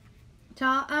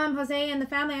 Tell Jose and the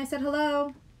family I said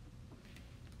hello.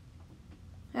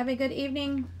 Have a good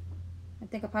evening. I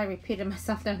think I probably repeated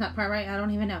myself there in that part, right? I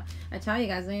don't even know. I tell you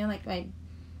guys, you know, like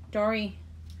Dory.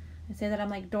 I say that I'm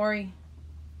like Dory.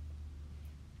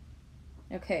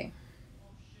 Okay.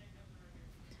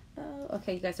 Oh,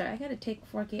 okay, you guys, sorry. I gotta take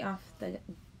Forky off the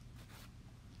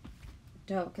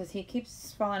dough because he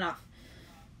keeps falling off.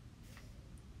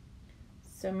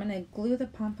 So I'm gonna glue the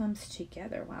pom-poms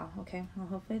together. Wow, okay. Well,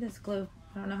 hopefully this glue,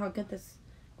 I don't know how good this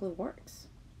glue works.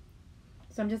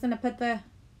 So I'm just gonna put the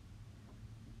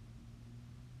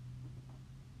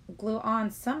glue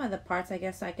on some of the parts. I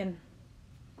guess I can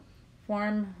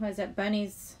form, what is it,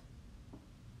 Bunny's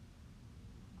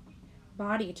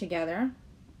body together.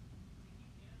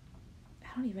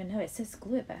 I don't even know. It says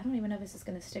glue it, but I don't even know if this is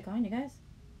going to stick on, you guys.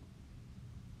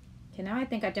 Okay, now I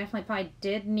think I definitely probably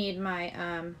did need my,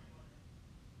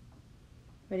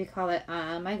 what do you call it?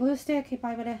 My glue stick. He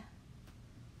probably would have.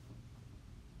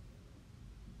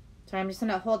 So I'm just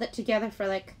going to hold it together for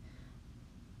like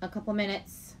a couple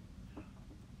minutes.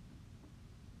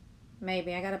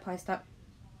 Maybe. I got to probably stop.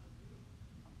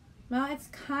 Well, it's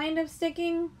kind of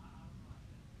sticking.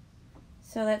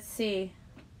 So let's see.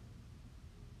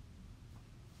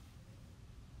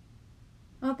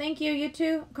 Oh, thank you. You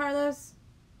too, Carlos.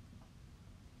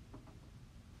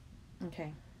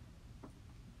 Okay.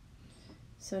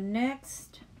 So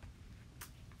next.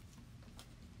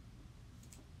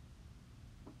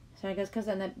 Sorry guys, because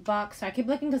in the box, I keep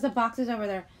looking because the box is over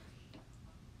there.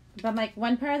 But like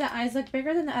one pair of the eyes look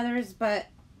bigger than the others, but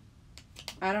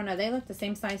I don't know. They look the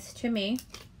same size to me.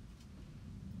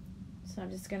 So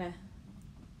I'm just gonna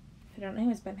put it on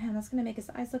anyways, but man, that's gonna make his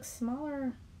eyes look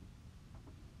smaller.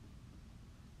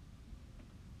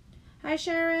 Hi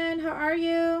Sharon, how are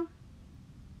you?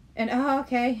 And oh,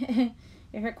 okay.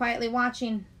 You're here quietly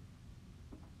watching.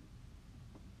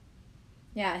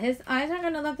 Yeah, his eyes aren't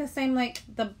going to look the same like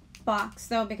the box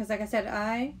though, because like I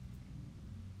said,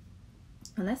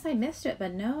 unless I missed it,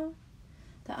 but no,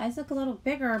 the eyes look a little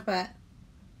bigger, but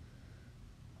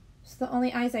it's the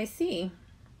only eyes I see.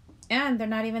 And they're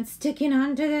not even sticking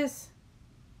onto this.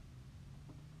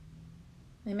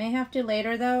 I may have to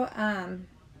later though,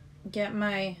 get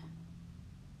my, I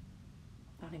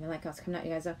don't even like how it's coming out,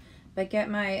 you guys, though, but get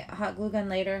my hot glue gun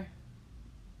later.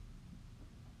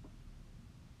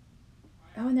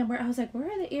 Oh, and then where, I was like, where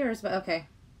are the ears? But okay.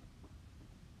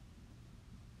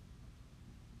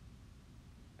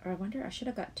 Or I wonder, I should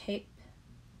have got tape.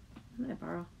 I'm gonna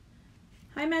borrow.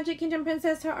 Hi, Magic Kingdom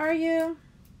Princess, how are you?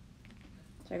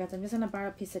 Sorry guys, I'm just gonna borrow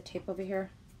a piece of tape over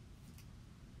here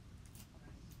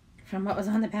from what was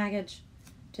on the package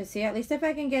to see at least if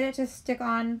I can get it to stick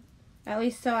on, at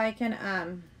least so I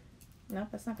can, nope,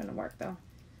 that's not gonna work though.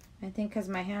 I think because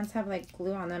my hands have like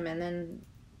glue on them, and then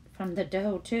from the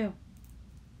dough too.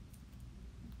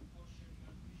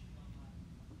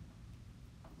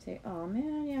 Say, oh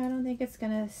man, yeah, I don't think it's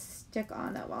gonna stick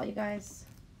on that well, you guys.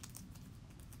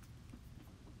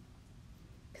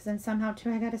 Because then somehow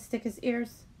too I gotta stick his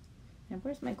ears. And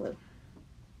where's my glue?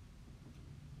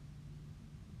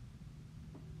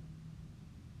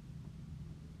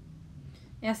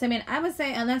 Yes, I mean, I would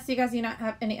say unless you guys not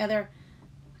have any other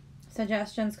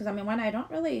suggestions, because I mean, one, I don't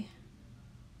really,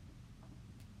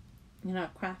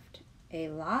 craft a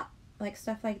lot like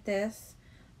stuff like this,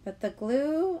 but the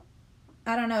glue,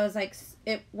 I don't know, it's like,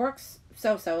 it works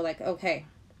so, like, okay.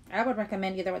 I would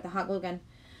recommend either with the hot glue gun.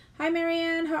 Hi,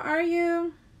 Marianne, how are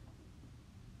you?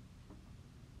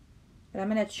 But I'm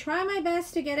going to try my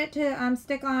best to get it to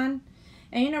stick on.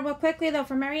 And real quickly though,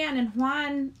 for Marianne and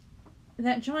Juan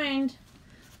that joined,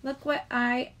 look what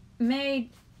I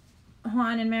made,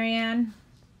 Juan and Marianne.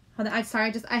 Hold on, I'm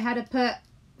sorry, I had to put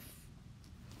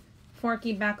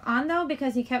Forky back on though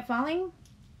because he kept falling.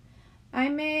 I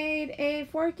made a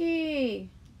Forky.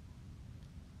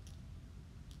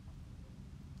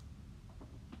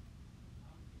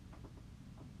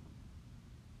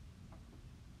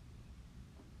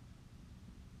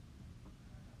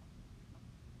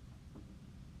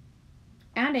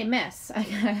 And a mess, I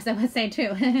guess I would say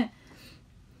too.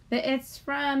 But it's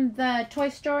from the Toy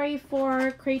Story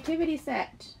 4 Creativity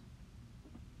set.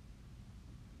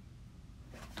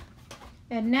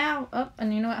 And now, oh,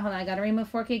 and you know what? Hold on, I gotta remove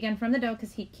Forky again from the dough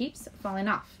because he keeps falling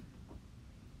off.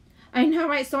 I know,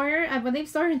 right, Sawyer? I believe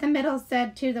Sawyer in the middle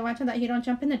said too, the watch that he don't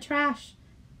jump in the trash.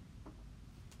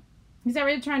 He's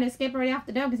already trying to escape already off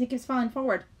the dough because he keeps falling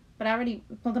forward. But I already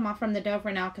pulled him off from the dough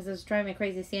for now because it's driving me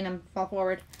crazy seeing him fall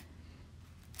forward.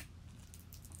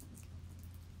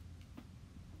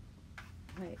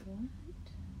 Wait, what?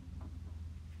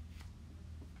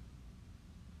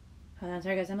 Hold on,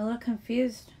 sorry guys, I'm a little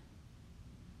confused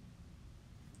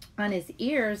on his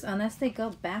ears, unless they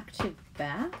go back to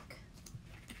back.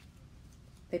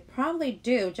 They probably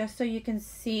do, just so you can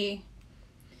see,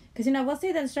 because we'll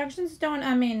see the instructions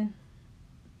don't,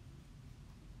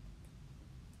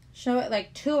 show it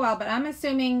like too well, but I'm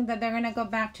assuming that they're gonna go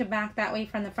back to back, that way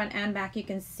from the front and back you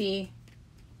can see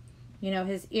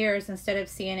his ears instead of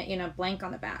seeing it blank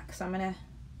on the back. So I'm gonna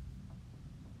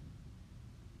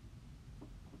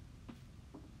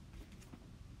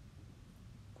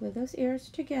glue those ears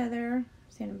together.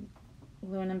 See, I'm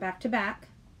gluing them back to back.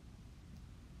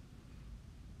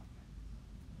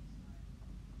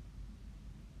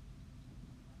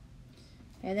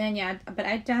 And then, yeah, but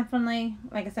I definitely,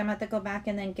 like I said, I'm going to have to go back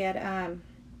and then get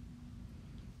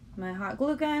my hot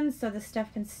glue gun so the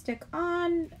stuff can stick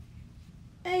on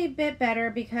a bit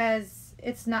better, because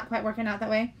it's not quite working out that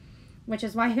way. Which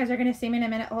is why you guys are going to see me in a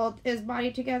minute hold his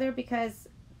body together, because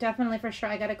definitely for sure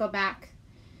I got to go back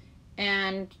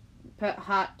and put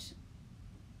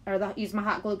use my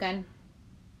hot glue gun,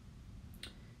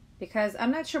 because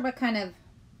I'm not sure what kind of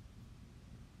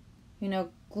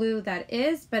glue that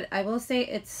is, but I will say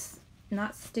it's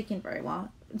not sticking very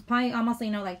well. It's probably almost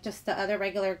like just the other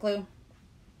regular glue.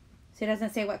 So it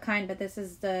doesn't say what kind, but this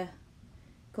is the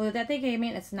glue that they gave me,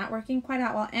 and it's not working quite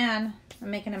out well, and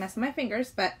I'm making a mess of my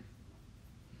fingers. But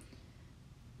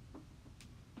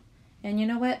and you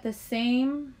know what, the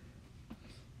same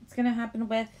it's gonna happen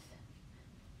with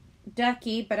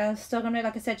Ducky, but I was still gonna,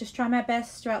 like I said, just try my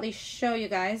best to at least show you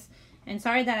guys. And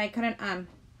sorry that I couldn't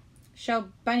show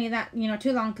Bunny that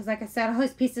too long, because like I said, all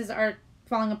his pieces are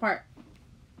falling apart.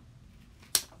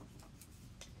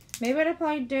 Maybe what I'll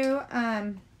probably do,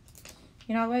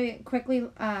 really quickly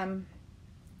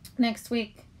next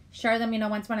week, share them,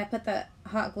 once when I put the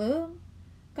hot glue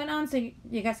gun on so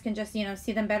you guys can just, you know,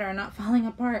 see them better and not falling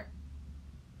apart.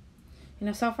 You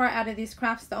know, so far out of these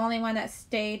crafts, the only one that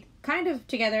stayed kind of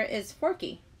together is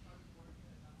Forky.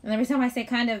 And the reason why I say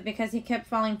kind of, because he kept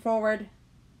falling forward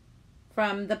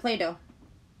from the Play-Doh.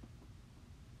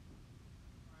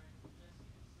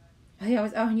 Oh, yeah,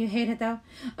 and you hate it though?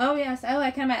 Oh, yes. Oh,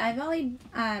 I kind of, I've only,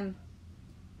 well,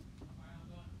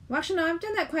 actually, no, I've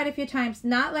done that quite a few times.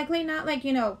 Not like,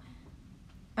 you know,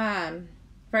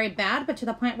 very bad, but to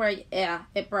the point where, yeah,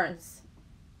 it burns.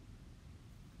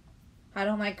 I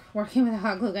don't like working with a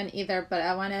hot glue gun either, but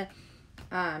I want to,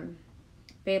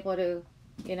 be able to,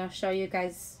 you know, show you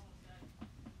guys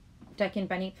Ducky and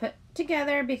Bunny put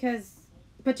together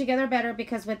better,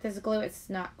 because with this glue, it's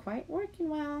not quite working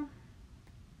well.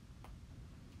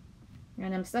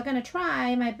 And I'm still going to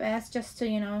try my best just to,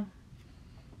 you know,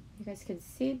 you guys can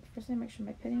see. First, I make sure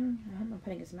I hope I'm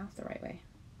putting his mouth the right way.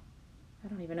 I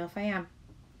don't even know if I am.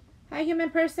 Hi, human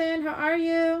person. How are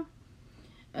you?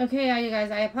 Okay, you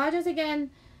guys, I apologize again.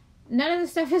 None of the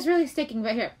stuff is really sticking,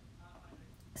 but here.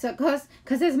 So, because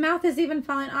his mouth is even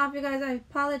falling off, you guys, I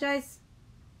apologize.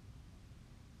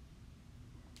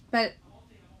 But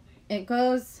it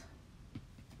goes...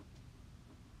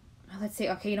 Oh, let's see.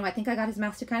 Okay, you know, I think I got his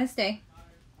mouth to kind of stay.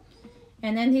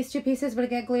 And then these two pieces would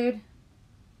get glued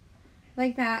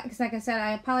like that. Because like I said,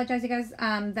 I apologize, you guys.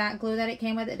 That glue that it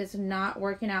came with, it is not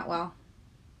working out well.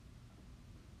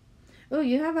 Oh,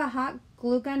 you have a hot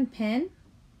glue gun pin?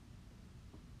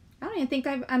 I don't even think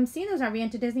I'm seeing those. Are we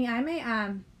into Disney? I may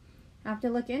have to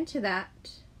look into that,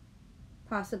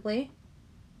 possibly.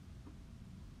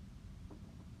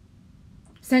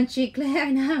 Suncheek, I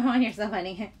know, you're so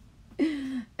funny.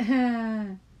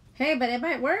 Hey, but it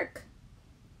might work.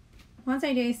 Once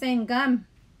I do, he's saying gum.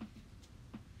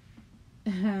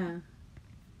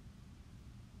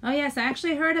 Oh yes, I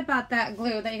actually heard about that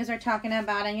glue that you guys are talking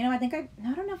about, and you know, I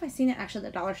don't know if I've seen it actually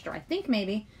at the dollar store. I think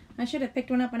maybe. I should have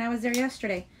picked one up when I was there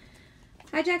yesterday.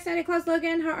 Hi, Jack, Santa Claus,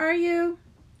 Logan, how are you?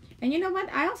 And you know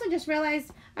what? I also just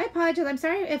realized, I apologize. I'm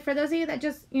sorry if for those of you that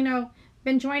just, you know,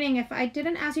 been joining, if I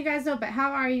didn't ask you guys though, but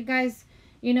how are you guys,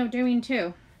 you know, doing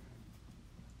too?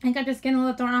 I think I'm just getting a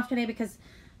little thrown off today because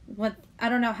I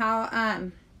don't know how,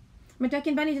 my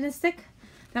Ducky and Bunny didn't stick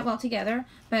that well together.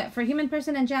 But for Human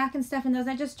Person and Jack and stuff and those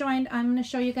that just joined, I'm going to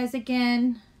show you guys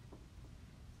again.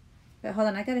 But hold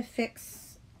on, I got to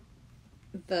fix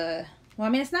the, well, I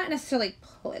mean, it's not necessarily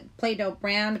Play-Doh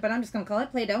brand, but I'm just going to call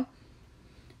it Play-Doh.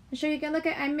 I'll show you again. Look,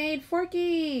 I made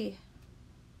Forky.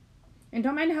 And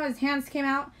don't mind how his hands came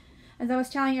out. As I was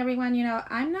telling everyone, you know,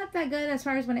 I'm not that good as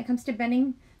far as when it comes to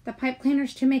bending the pipe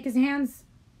cleaners to make his hands.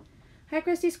 Hi,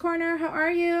 Christy's Corner. How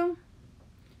are you?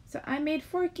 So I made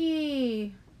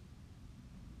Forky.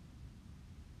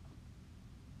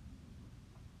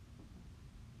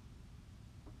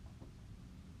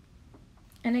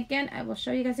 And again, I will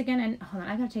show you guys again. And hold on,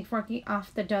 I gotta take Forky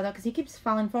off the dough though, because he keeps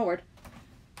falling forward.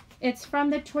 It's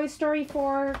from the Toy Story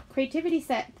 4 Creativity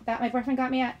set that my boyfriend got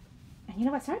me at. And you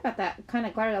know what? Sorry about that kind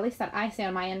of glare. At least that I see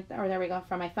on my end. Or there we go,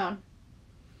 from my phone.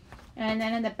 And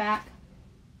then in the back,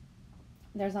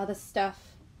 there's all this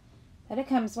stuff that it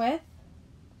comes with.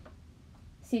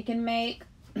 So you can make,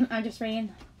 I'm just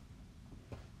reading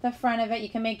the front of it. You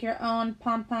can make your own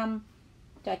pom-pom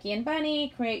Ducky and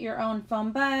Bunny, create your own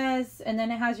foam buzz, and then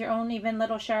it has your own even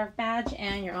little sheriff badge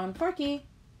and your own Forky.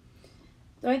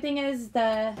 The only thing is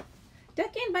the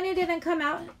Ducky and Bunny didn't come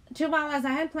out too well as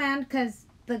I had planned, because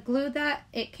the glue that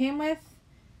it came with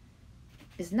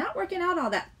is not working out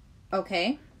all that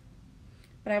okay.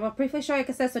 But I will briefly show you,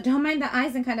 because so don't mind the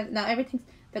eyes and kind of, now everything's,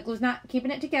 the glue's not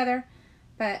keeping it together,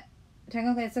 but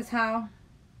technically this is how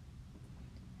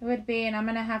it would be. And I'm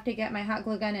going to have to get my hot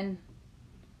glue gun and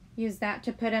use that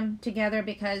to put them together,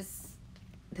 because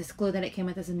this glue that it came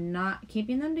with is not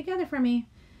keeping them together for me.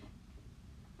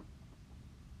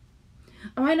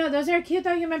 Oh, I know, those are cute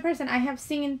though, Human Person. I have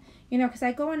seen, you know, because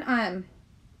I go on,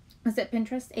 is it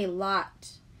Pinterest a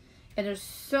lot? And there's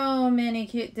so many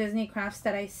cute Disney crafts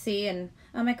that I see, and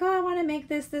I'm like, oh, I want to make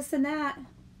this, this, and that.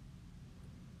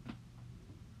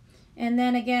 And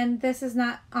then again, this is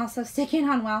not also sticking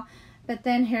on well, but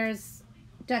then here's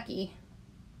Ducky.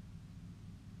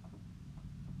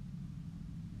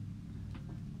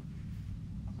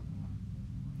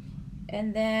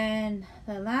 And then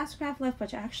the last craft left,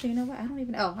 which actually, you know what, I don't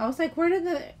even, oh, I was like, where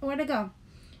to go?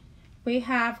 We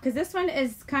have, because this one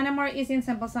is kind of more easy and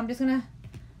simple, so I'm just going to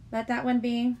let that one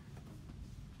be.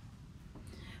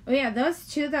 Oh yeah, those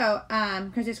two though,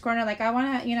 Chrissy's Corner, like I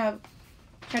want to, you know,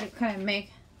 try to kind of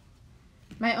make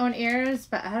my own ears,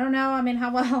 but I don't know, I mean,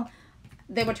 how well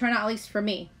they would turn out, at least for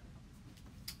me.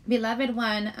 Beloved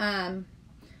one,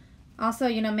 also,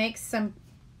 you know, makes some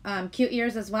cute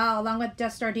ears as well, along with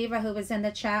Death Star Diva, who was in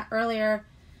the chat earlier.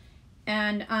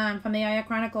 And from the Yaya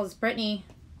Chronicles, Brittany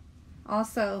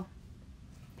also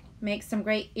makes some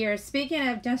great ears. Speaking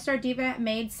of, Death Star Diva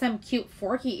made some cute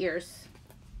Forky ears.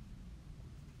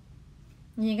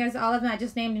 And you guys, all of them I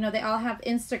just named, you know, they all have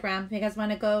Instagram. If you guys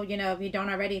want to go, you know, if you don't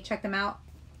already, check them out.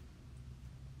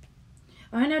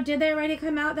 Oh, no, did they already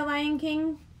come out, The Lion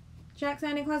King, Jack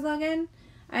Santa Claus Logan?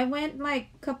 I went like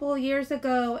a couple years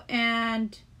ago,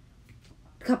 and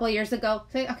a couple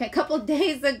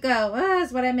days ago,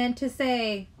 is what I meant to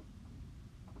say.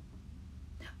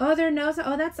 Oh, their nose,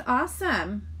 oh, that's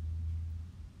awesome.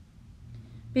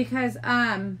 Because,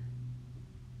 my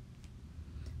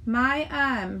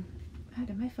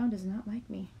phone does not like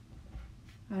me.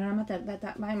 I don't know about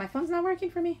that, my phone's not working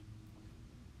for me.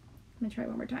 I'm gonna try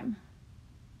one more time.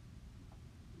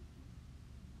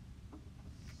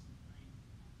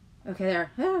 Okay,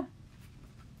 there.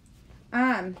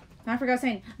 I forgot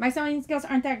saying, my sewing skills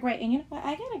aren't that great. And you know what?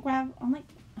 I gotta grab, I'm like,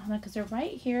 hold on, because they're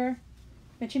right here.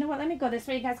 But you know what? Let me go this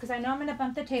way, you guys, because I know I'm gonna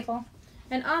bump the table.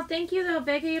 And oh, thank you, though,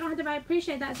 Vicky. You don't have to buy. I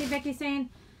appreciate that. See, Vicky saying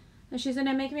that she's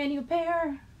gonna make me a new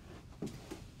pair.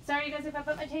 Sorry, you guys, if I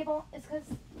put my table. It's because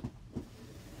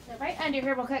they're right under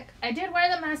here real quick. I did wear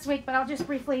them last week, but I'll just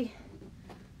briefly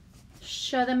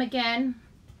show them again.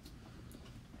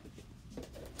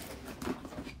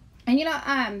 And you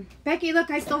know, Becky, look,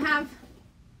 I still have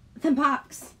the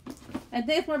box. I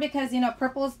think it's more because, you know,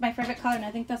 purple is my favorite color, and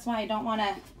I think that's why I don't want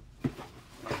to,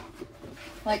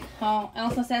 like, oh,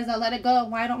 Elsa says I'll let it go.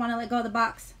 Why I don't want to let go of the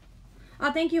box.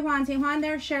 Oh, thank you, Juan. See, Juan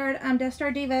there shared Death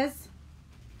Star Divas.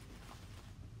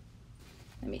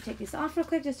 Let me take these off real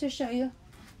quick just to show you.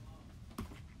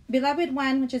 Beloved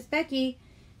one, which is Becky,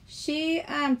 she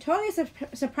totally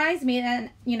surprised me, and,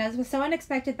 you know, it was so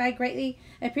unexpected, but I greatly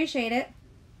appreciate it.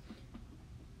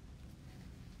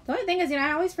 The only thing is, you know,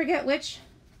 I always forget which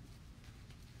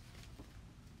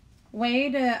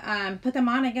way to put them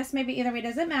on. I guess maybe either way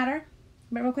doesn't matter.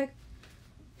 But real quick,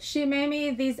 she made me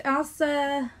these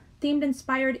Elsa themed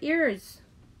inspired ears.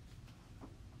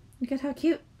 Look at how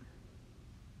cute.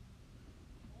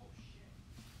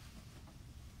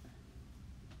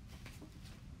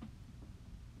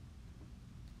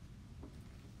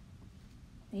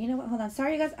 You know what? Hold on.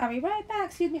 Sorry, you guys. I'll be right back.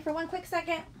 Excuse me for one quick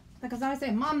second. Like I always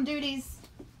say, mom duties.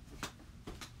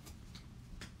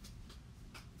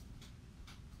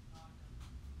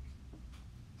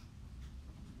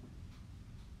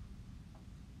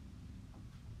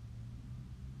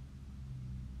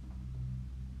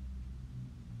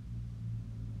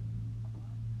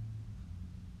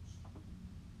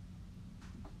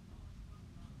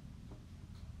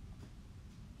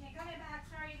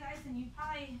 And you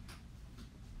probably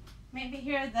maybe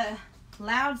hear the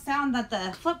loud sound that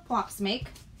the flip-flops make.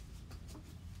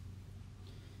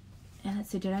 And let's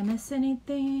see, did I miss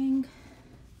anything?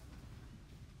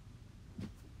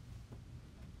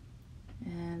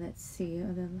 And let's see.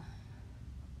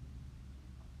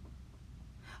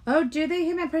 Oh, do they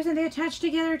human person they attach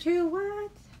together too?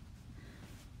 What?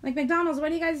 Like McDonald's,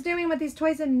 what are you guys doing with these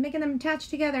toys and making them attach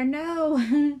together? No.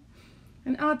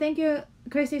 And oh, thank you,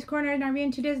 Christy's Corner,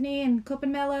 Narveen to Disney, and Cope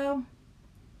and Mellow.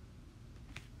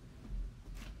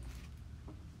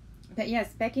 But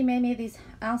yes, Becky made me these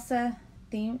Elsa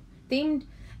themed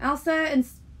Elsa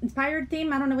inspired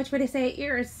theme. I don't know which way to say it,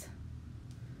 ears.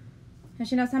 And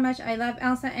she knows how much I love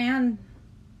Elsa and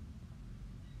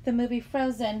the movie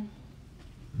Frozen.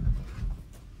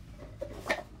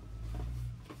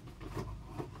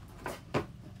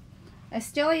 I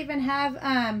still even have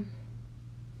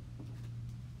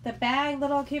the bag,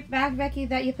 little cute bag, Becky,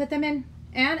 that you put them in.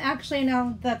 And actually,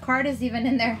 no, the card is even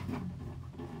in there.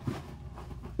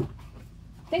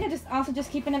 I think I'm also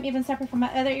just keeping them even separate from my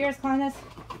other ears, calling this,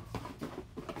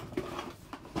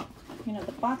 you know,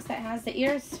 the box that has the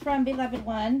ears from Beloved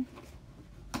One.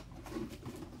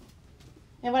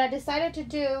 And what I decided to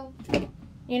do,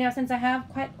 you know, since I have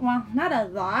quite, well, not a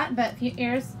lot, but a few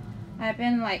ears, I've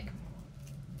been like,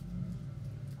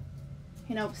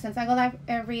 you know, since I go live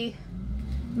every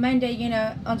Monday, you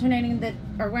know, alternating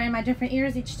or wearing my different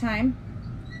ears each time.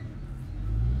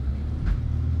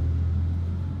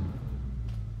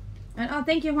 And oh,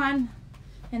 thank you, Juan.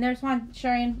 And there's Juan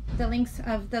sharing the links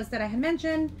of those that I had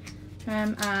mentioned.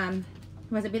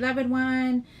 Was it Beloved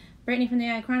One, Brittany from the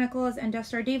Yaya Chronicles, and Death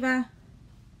Star Diva.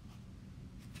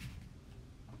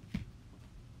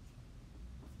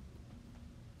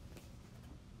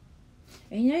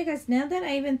 And you know, you guys, now that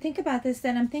I even think about this,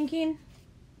 then I'm thinking,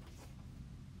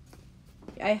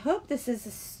 I hope this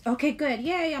is okay, good.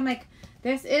 Yay. I'm like,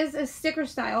 this is a sticker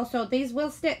style, so these will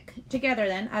stick together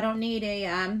then. I don't need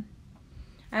a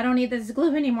I don't need this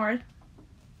glue anymore.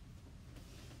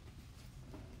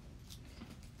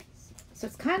 So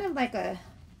it's kind of like a,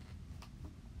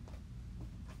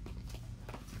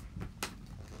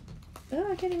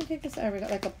 oh, I can't even take this over.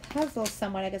 Like a puzzle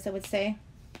somewhat, I guess I would say.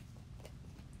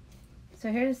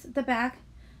 So here's the back.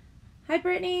 Hi,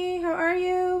 Brittany. How are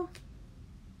you?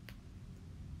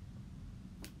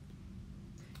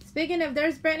 Speaking of,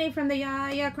 there's Brittany from the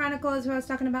Yeah Chronicle is who I was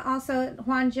talking about. Also,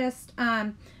 Juan just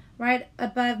right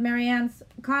above Marianne's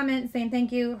comment saying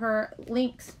thank you, her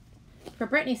links for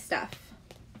Brittany's stuff.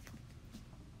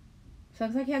 So it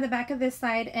looks like you have the back of this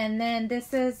side, and then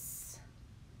this is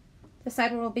the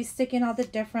side where we'll be sticking all the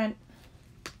different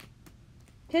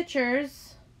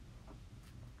pictures.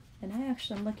 And I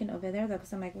actually am looking over there though,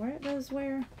 because I'm like, where are those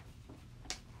where?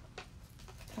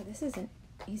 Oh, this isn't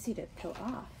easy to peel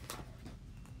off.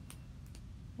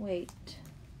 Wait.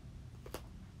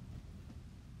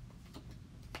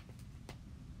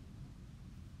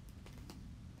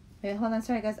 Wait, hold on,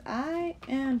 sorry guys. I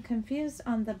am confused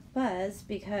on the buzz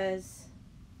because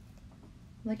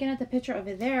looking at the picture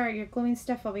over there, you're gluing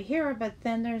stuff over here, but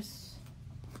then there's,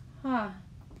 what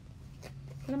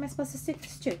am I supposed to stick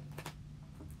this to?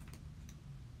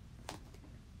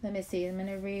 Let me see, I'm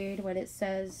gonna read what it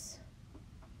says.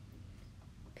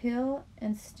 Peel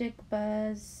and stick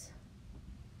buzz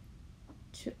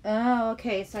to, oh,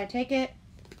 okay, so I take it,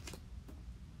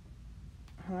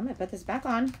 I'm gonna put this back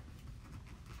on.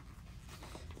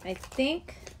 I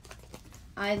think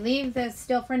I leave this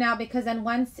still for now because then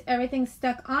once everything's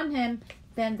stuck on him,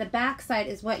 then the back side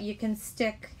is what you can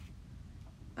stick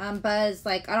buzz,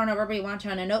 like, I don't know, wherever you want to,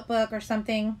 on a notebook or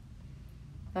something.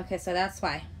 Okay, so that's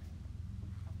why.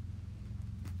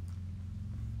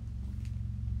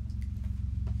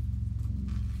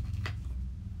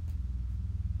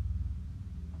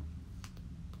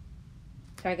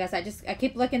 Sorry guys, I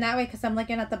keep looking that way because I'm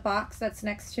looking at the box that's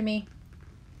next to me.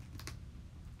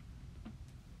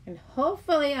 And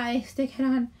hopefully I stick it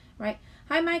on right.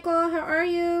 Hi Michael, how are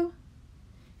you?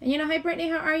 And you know, hi Brittany,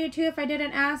 how are you too? If I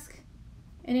didn't ask.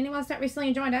 And anyone else that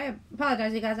recently joined, I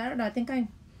apologize you guys. I don't know, I think I'm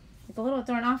a little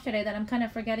thrown off today that I'm kind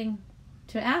of forgetting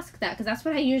to ask that. Because that's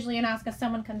what I usually ask if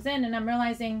someone comes in, and I'm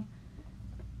realizing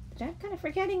that I'm kind of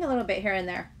forgetting a little bit here and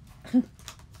there.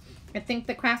 I think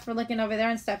the crafts we're looking over there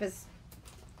and stuff is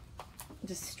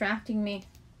distracting me.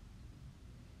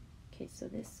 Okay, so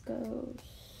this goes,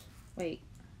 wait.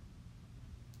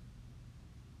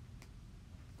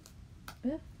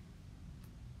 Yeah,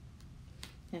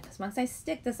 because once I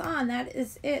stick this on, that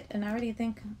is it. And I already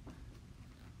think,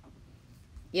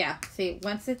 yeah, see,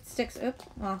 once it sticks, oops,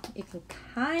 well, you can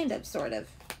kind of, sort of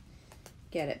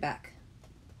get it back.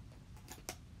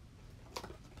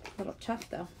 A little tough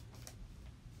though.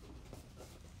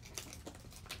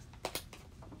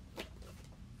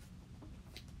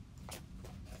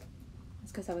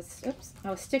 It's because I was, oops,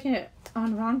 I was sticking it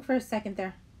on wrong for a second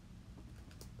there.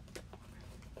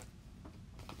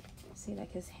 See,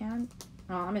 like his hand.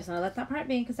 Oh, I'm just gonna let that part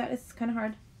be because that is kind of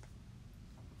hard.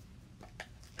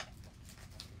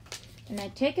 And I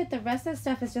take it the rest of the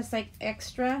stuff is just like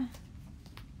extra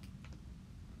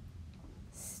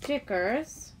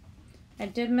stickers. I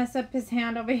did mess up his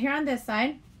hand over here on this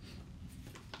side.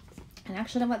 And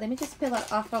actually, you know what? Let me just peel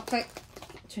it off real quick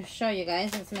to show you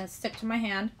guys. It's gonna stick to my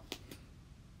hand.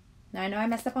 Now I know I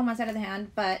messed up on one side of the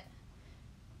hand, but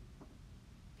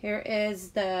here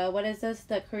is the, what is this?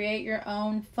 The Create Your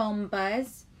Own Foam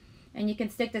Buzz. And you can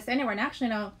stick this anywhere. And actually,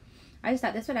 no, I just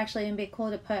thought this would actually be cool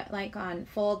to put like on,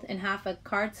 fold in half a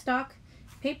cardstock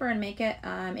paper and make it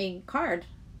a card.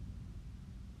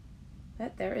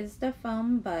 But there is the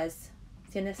foam buzz.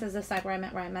 See, and this is the side where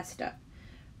I messed up.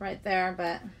 Right there,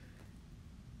 but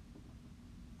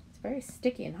it's very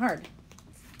sticky and hard.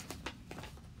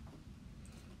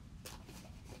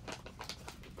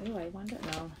 Oh, I wonder,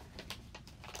 no.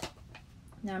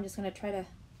 Now I'm just going to try to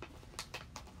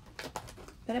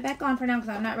put it back on for now because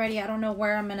I'm not ready. I don't know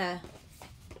where I'm going to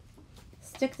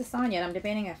stick this on yet. I'm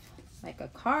debating if like a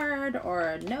card or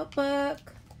a notebook.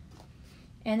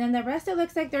 And then the rest, it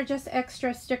looks like they're just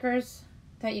extra stickers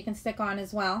that you can stick on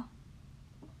as well.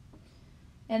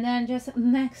 And then just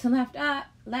next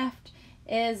left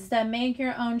is the Make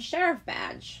Your Own Sheriff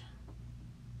Badge.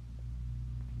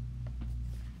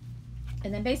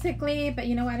 And then basically, but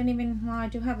you know, I didn't even, well, I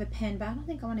do have a pen, but I don't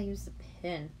think I want to use the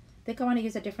pen. I think I want to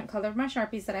use a different color of my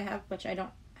Sharpies that I have, which I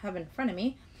don't have in front of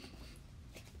me.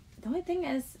 The only thing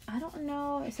is, I don't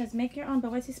know, it says make your own, but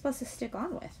what's he supposed to stick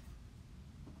on with?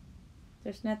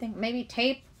 There's nothing, maybe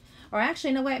tape, or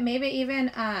actually, you know what, maybe even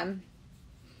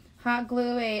hot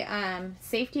glue a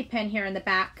safety pin here in the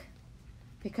back,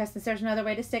 because since there's another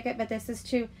way to stick it, but this is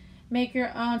to make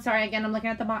your own, sorry again, I'm looking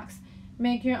at the box,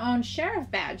 make your own sheriff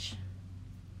badge.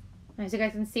 As you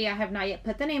guys can see, I have not yet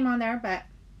put the name on there, but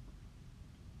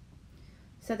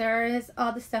so there is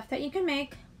all the stuff that you can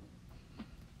make.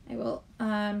 I will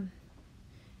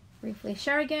briefly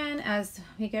share again as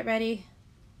we get ready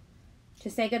to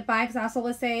say goodbye, because I also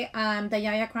will say the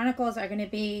Yaya Chronicles are going to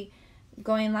be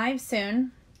going live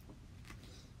soon.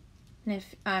 And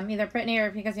if either Brittany or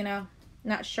if you guys, you know,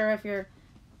 not sure if you're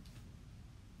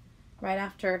right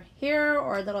after here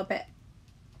or a little bit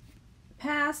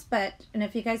past, but and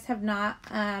if you guys have not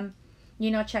you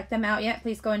know, checked them out yet,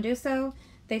 please go and do so.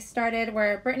 They started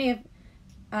where Brittany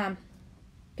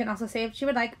can also say if she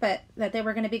would like, but that they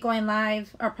were going to be going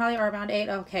live or probably around 8.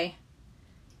 Okay.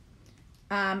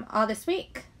 All this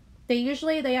week. They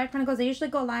usually, the Yaya Chronicles, they usually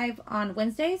go live on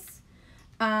Wednesdays.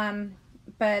 But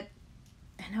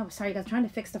I know, sorry guys, I'm trying to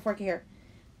fix the fork here.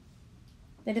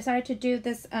 They decided to do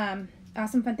this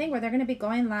awesome fun thing where they're going to be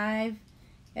going live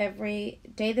every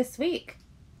day this week.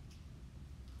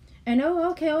 And oh,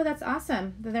 okay, oh, that's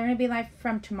awesome. They're going to be live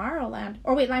from Tomorrowland.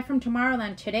 Or wait, live from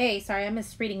Tomorrowland today. Sorry, I'm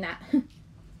misreading that.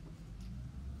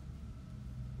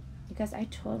 Because I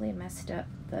totally messed up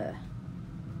the...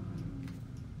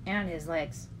 and his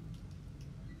legs.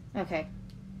 Okay.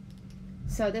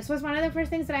 So this was one of the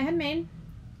first things that I had made.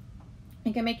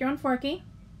 You can make your own forky.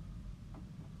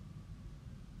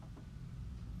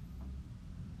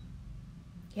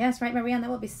 Yes, right, Marianne, that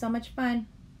will be so much fun.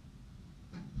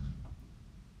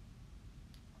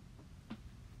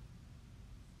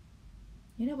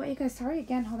 You know what, you guys, sorry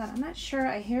again, hold on. I'm not sure.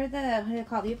 I hear the, what do they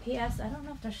call it, UPS? I don't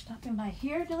know if they're stopping by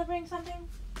here delivering something.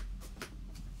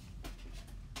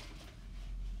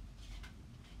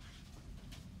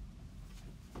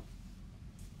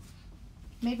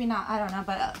 Maybe not, I don't know,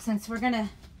 but since we're going to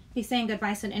be saying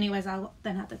goodbye soon anyways, I'll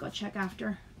then have to go check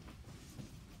after.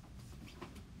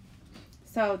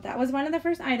 So that was one of the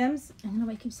first items. I don't know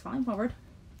why it keeps falling forward.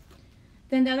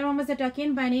 Then the other one was the Ducky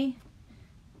and Bunny.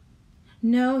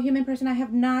 No, human person, I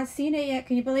have not seen it yet.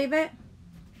 Can you believe it?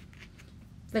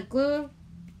 The glue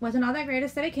wasn't all that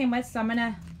greatest that it came with, so I'm going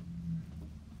to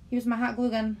use my hot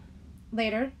glue gun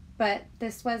later. But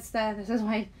this was the, this is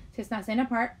why it's not staying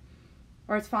apart,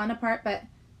 or it's falling apart, but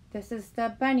this is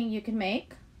the bunny you can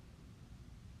make.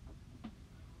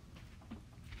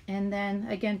 And then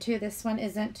again too, this one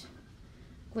isn't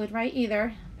glued right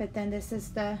either, but then this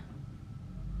is the,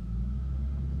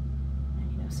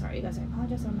 and you know, sorry you guys, I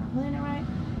apologize, I'm not holding it right.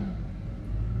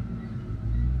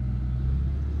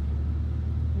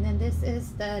 And then this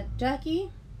is the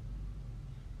ducky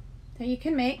that you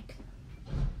can make.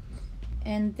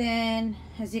 And then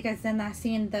as you guys then last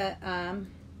seen the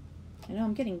I know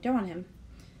I'm getting dough on him,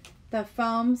 the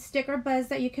foam sticker buzz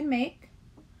that you can make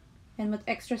and with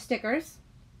extra stickers.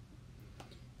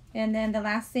 And then the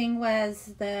last thing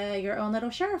was the your own little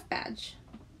sheriff badge.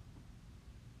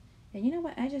 And you know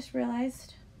what I just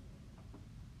realized?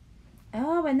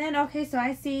 Oh, and then okay, so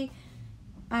I see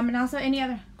and also any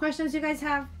other questions you guys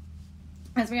have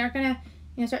as we are gonna,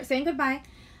 you know, start saying goodbye.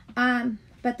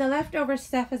 But the leftover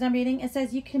stuff, as I'm reading, it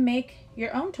says you can make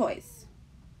your own toys.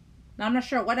 Now I'm not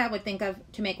sure what I would think of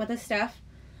to make with this stuff,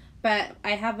 but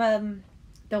I have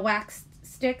the wax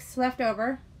sticks left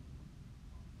over,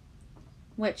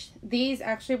 which these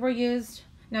actually were used.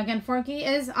 Now again, Forky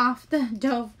is off the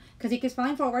dough because he keeps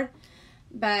falling forward,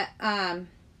 but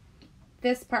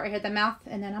this part right here, the mouth,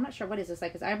 and then I'm not sure what is this,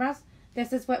 like his eyebrows.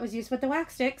 This is what was used with the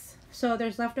wax sticks, so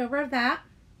there's leftover of that.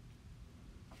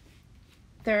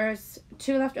 There's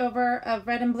 2 left over of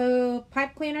red and blue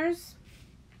pipe cleaners.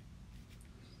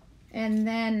 And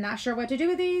then not sure what to do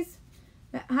with these.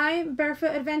 Hi,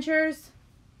 Barefoot Adventures.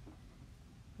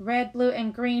 Red, blue,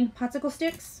 and green popsicle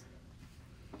sticks.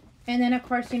 And then of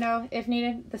course, you know, if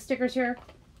needed, the stickers here.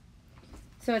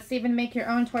 So it's even make your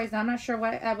own toys. Now I'm not sure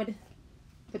what I would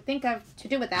think of to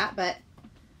do with that, but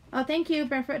oh, thank you,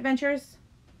 Barefoot Adventures.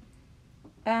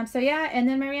 So yeah, and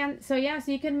then Marianne, so yeah,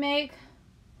 so you can make,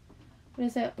 what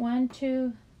is it, 1,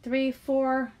 2, 3,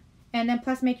 4, and then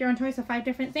plus make your own toys, so 5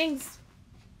 different things.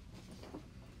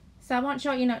 So I won't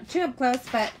show you, know, too up close,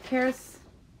 but here's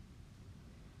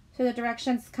to the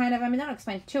directions, kind of. I mean, they don't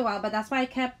explain too well, but that's why I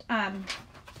kept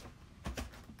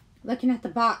looking at the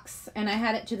box, and I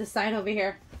had it to the side over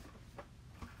here.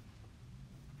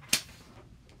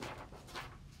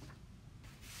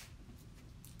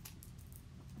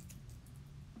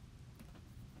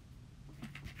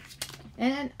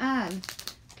 And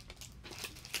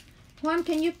Juan,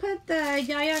 can you put the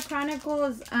Yaya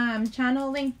Chronicles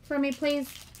channel link for me, please?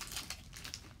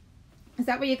 Is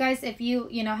that where you guys, if you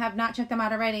know, have not checked them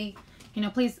out already, you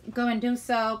know, please go and do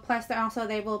so. Plus, also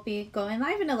they will be going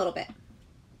live in a little bit.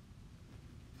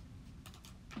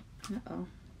 Uh-oh.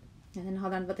 And then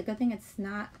hold on, but the good thing it's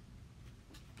not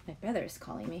my brother is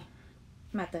calling me.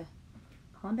 I'm about to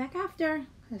call him back after.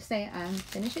 I'll say I'm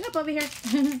finishing up over here.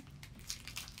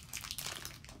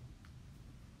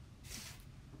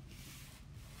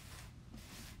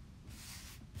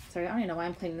 Sorry, I don't even know why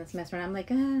I'm cleaning this mess right now. I'm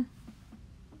like, I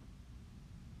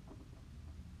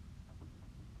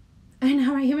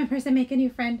know, our human person, make a new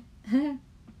friend. And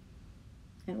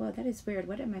whoa, that is weird.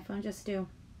 What did my phone just do?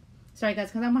 Sorry guys,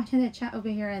 because I'm watching the chat over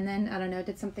here and then, I don't know,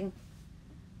 did something.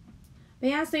 But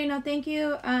yeah, so, you know, thank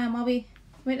you. I'll be,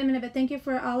 wait a minute, but thank you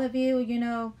for all of you, you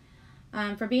know,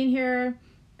 for being here.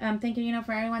 Thank you, you know,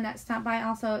 for everyone that stopped by.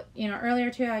 Also, you know,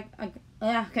 earlier too, okay,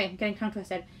 I'm getting tongue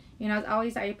twisted. You know, as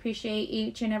always, I appreciate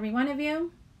each and every one of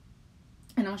you.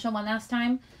 And I'll show one last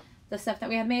time the stuff that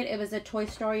we had made. It was a Toy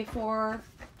Story 4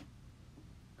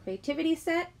 creativity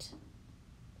set.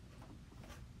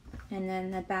 And then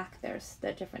the back, there's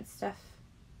the different stuff.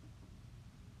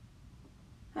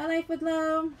 Hi, Life with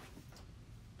Lo.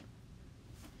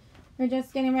 We're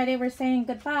just getting ready. We're saying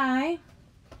goodbye.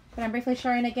 But I'm briefly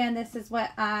showing again, this is what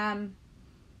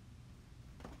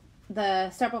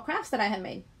the several crafts that I had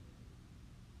made.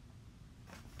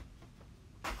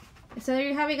 So there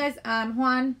you have it, guys.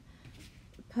 Juan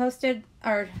posted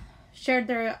or shared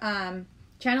their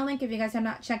channel link if you guys have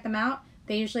not checked them out.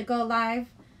 They usually go live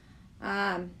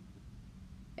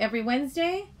every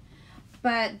Wednesday,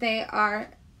 but they are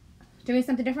doing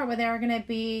something different where they are going to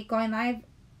be going live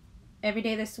every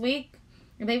day this week.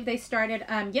 I believe they started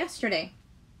yesterday.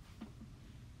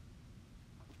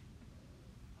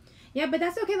 Yeah, but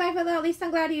that's okay, Life. At least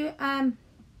I'm glad you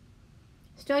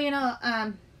still, you know,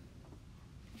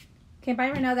 okay,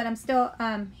 bye right now that I'm still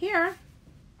here.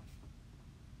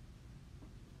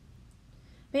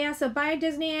 But yeah, so bye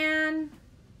Disney Ann.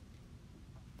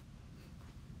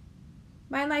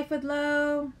 Bye Life with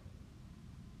Lo.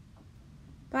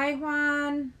 Bye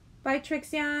Juan. Bye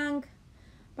Trix Young.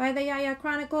 Bye the Yaya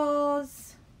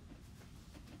Chronicles.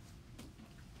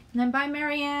 And then bye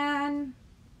Marianne.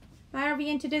 Bye RV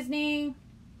into Disney.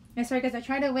 And sorry guys, I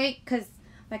try to wait because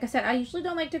like I said, I usually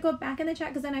don't like to go back in the chat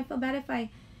because then I feel bad if I,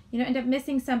 you know, end up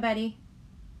missing somebody.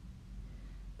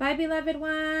 Bye beloved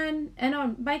one. And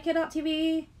oh, bye Kid Out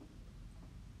TV.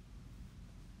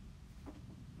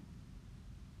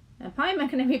 I'm probably not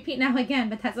going to repeat now again,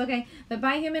 but that's okay. But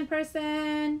bye human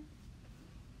person.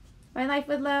 Bye Life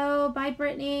with Lo. Bye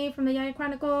Brittany from the Yaya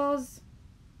Chronicles.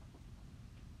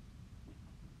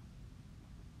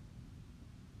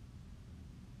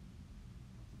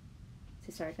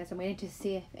 Sorry guys, I'm waiting to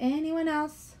see if anyone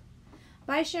else.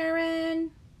 Bye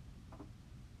Sharon.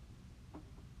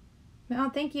 Oh,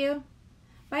 thank you.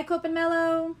 Bye Cope and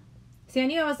Mellow. See, I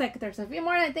knew I was like, there's a few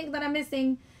more I think that I'm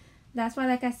missing. That's why,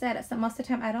 like I said, most of the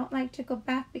time I don't like to go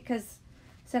back because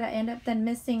I said I end up then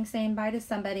missing saying bye to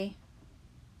somebody,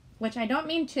 which I don't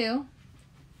mean to.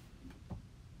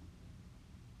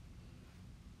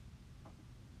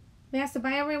 Yeah, so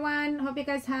bye everyone. Hope you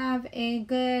guys have a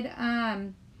good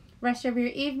rest of your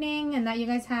evening and that you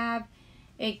guys have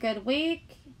a good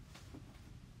week.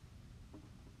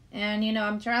 And, you know,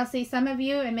 I'm sure I'll see some of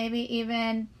you and maybe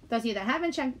even those of you that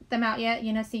haven't checked them out yet,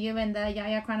 you know, see you in the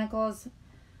Yaya Chronicles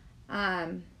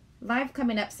live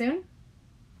coming up soon.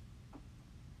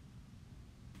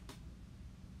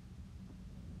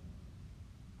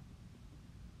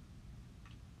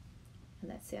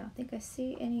 And let's see, I don't think I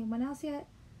see anyone else yet.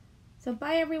 So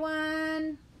bye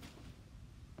everyone.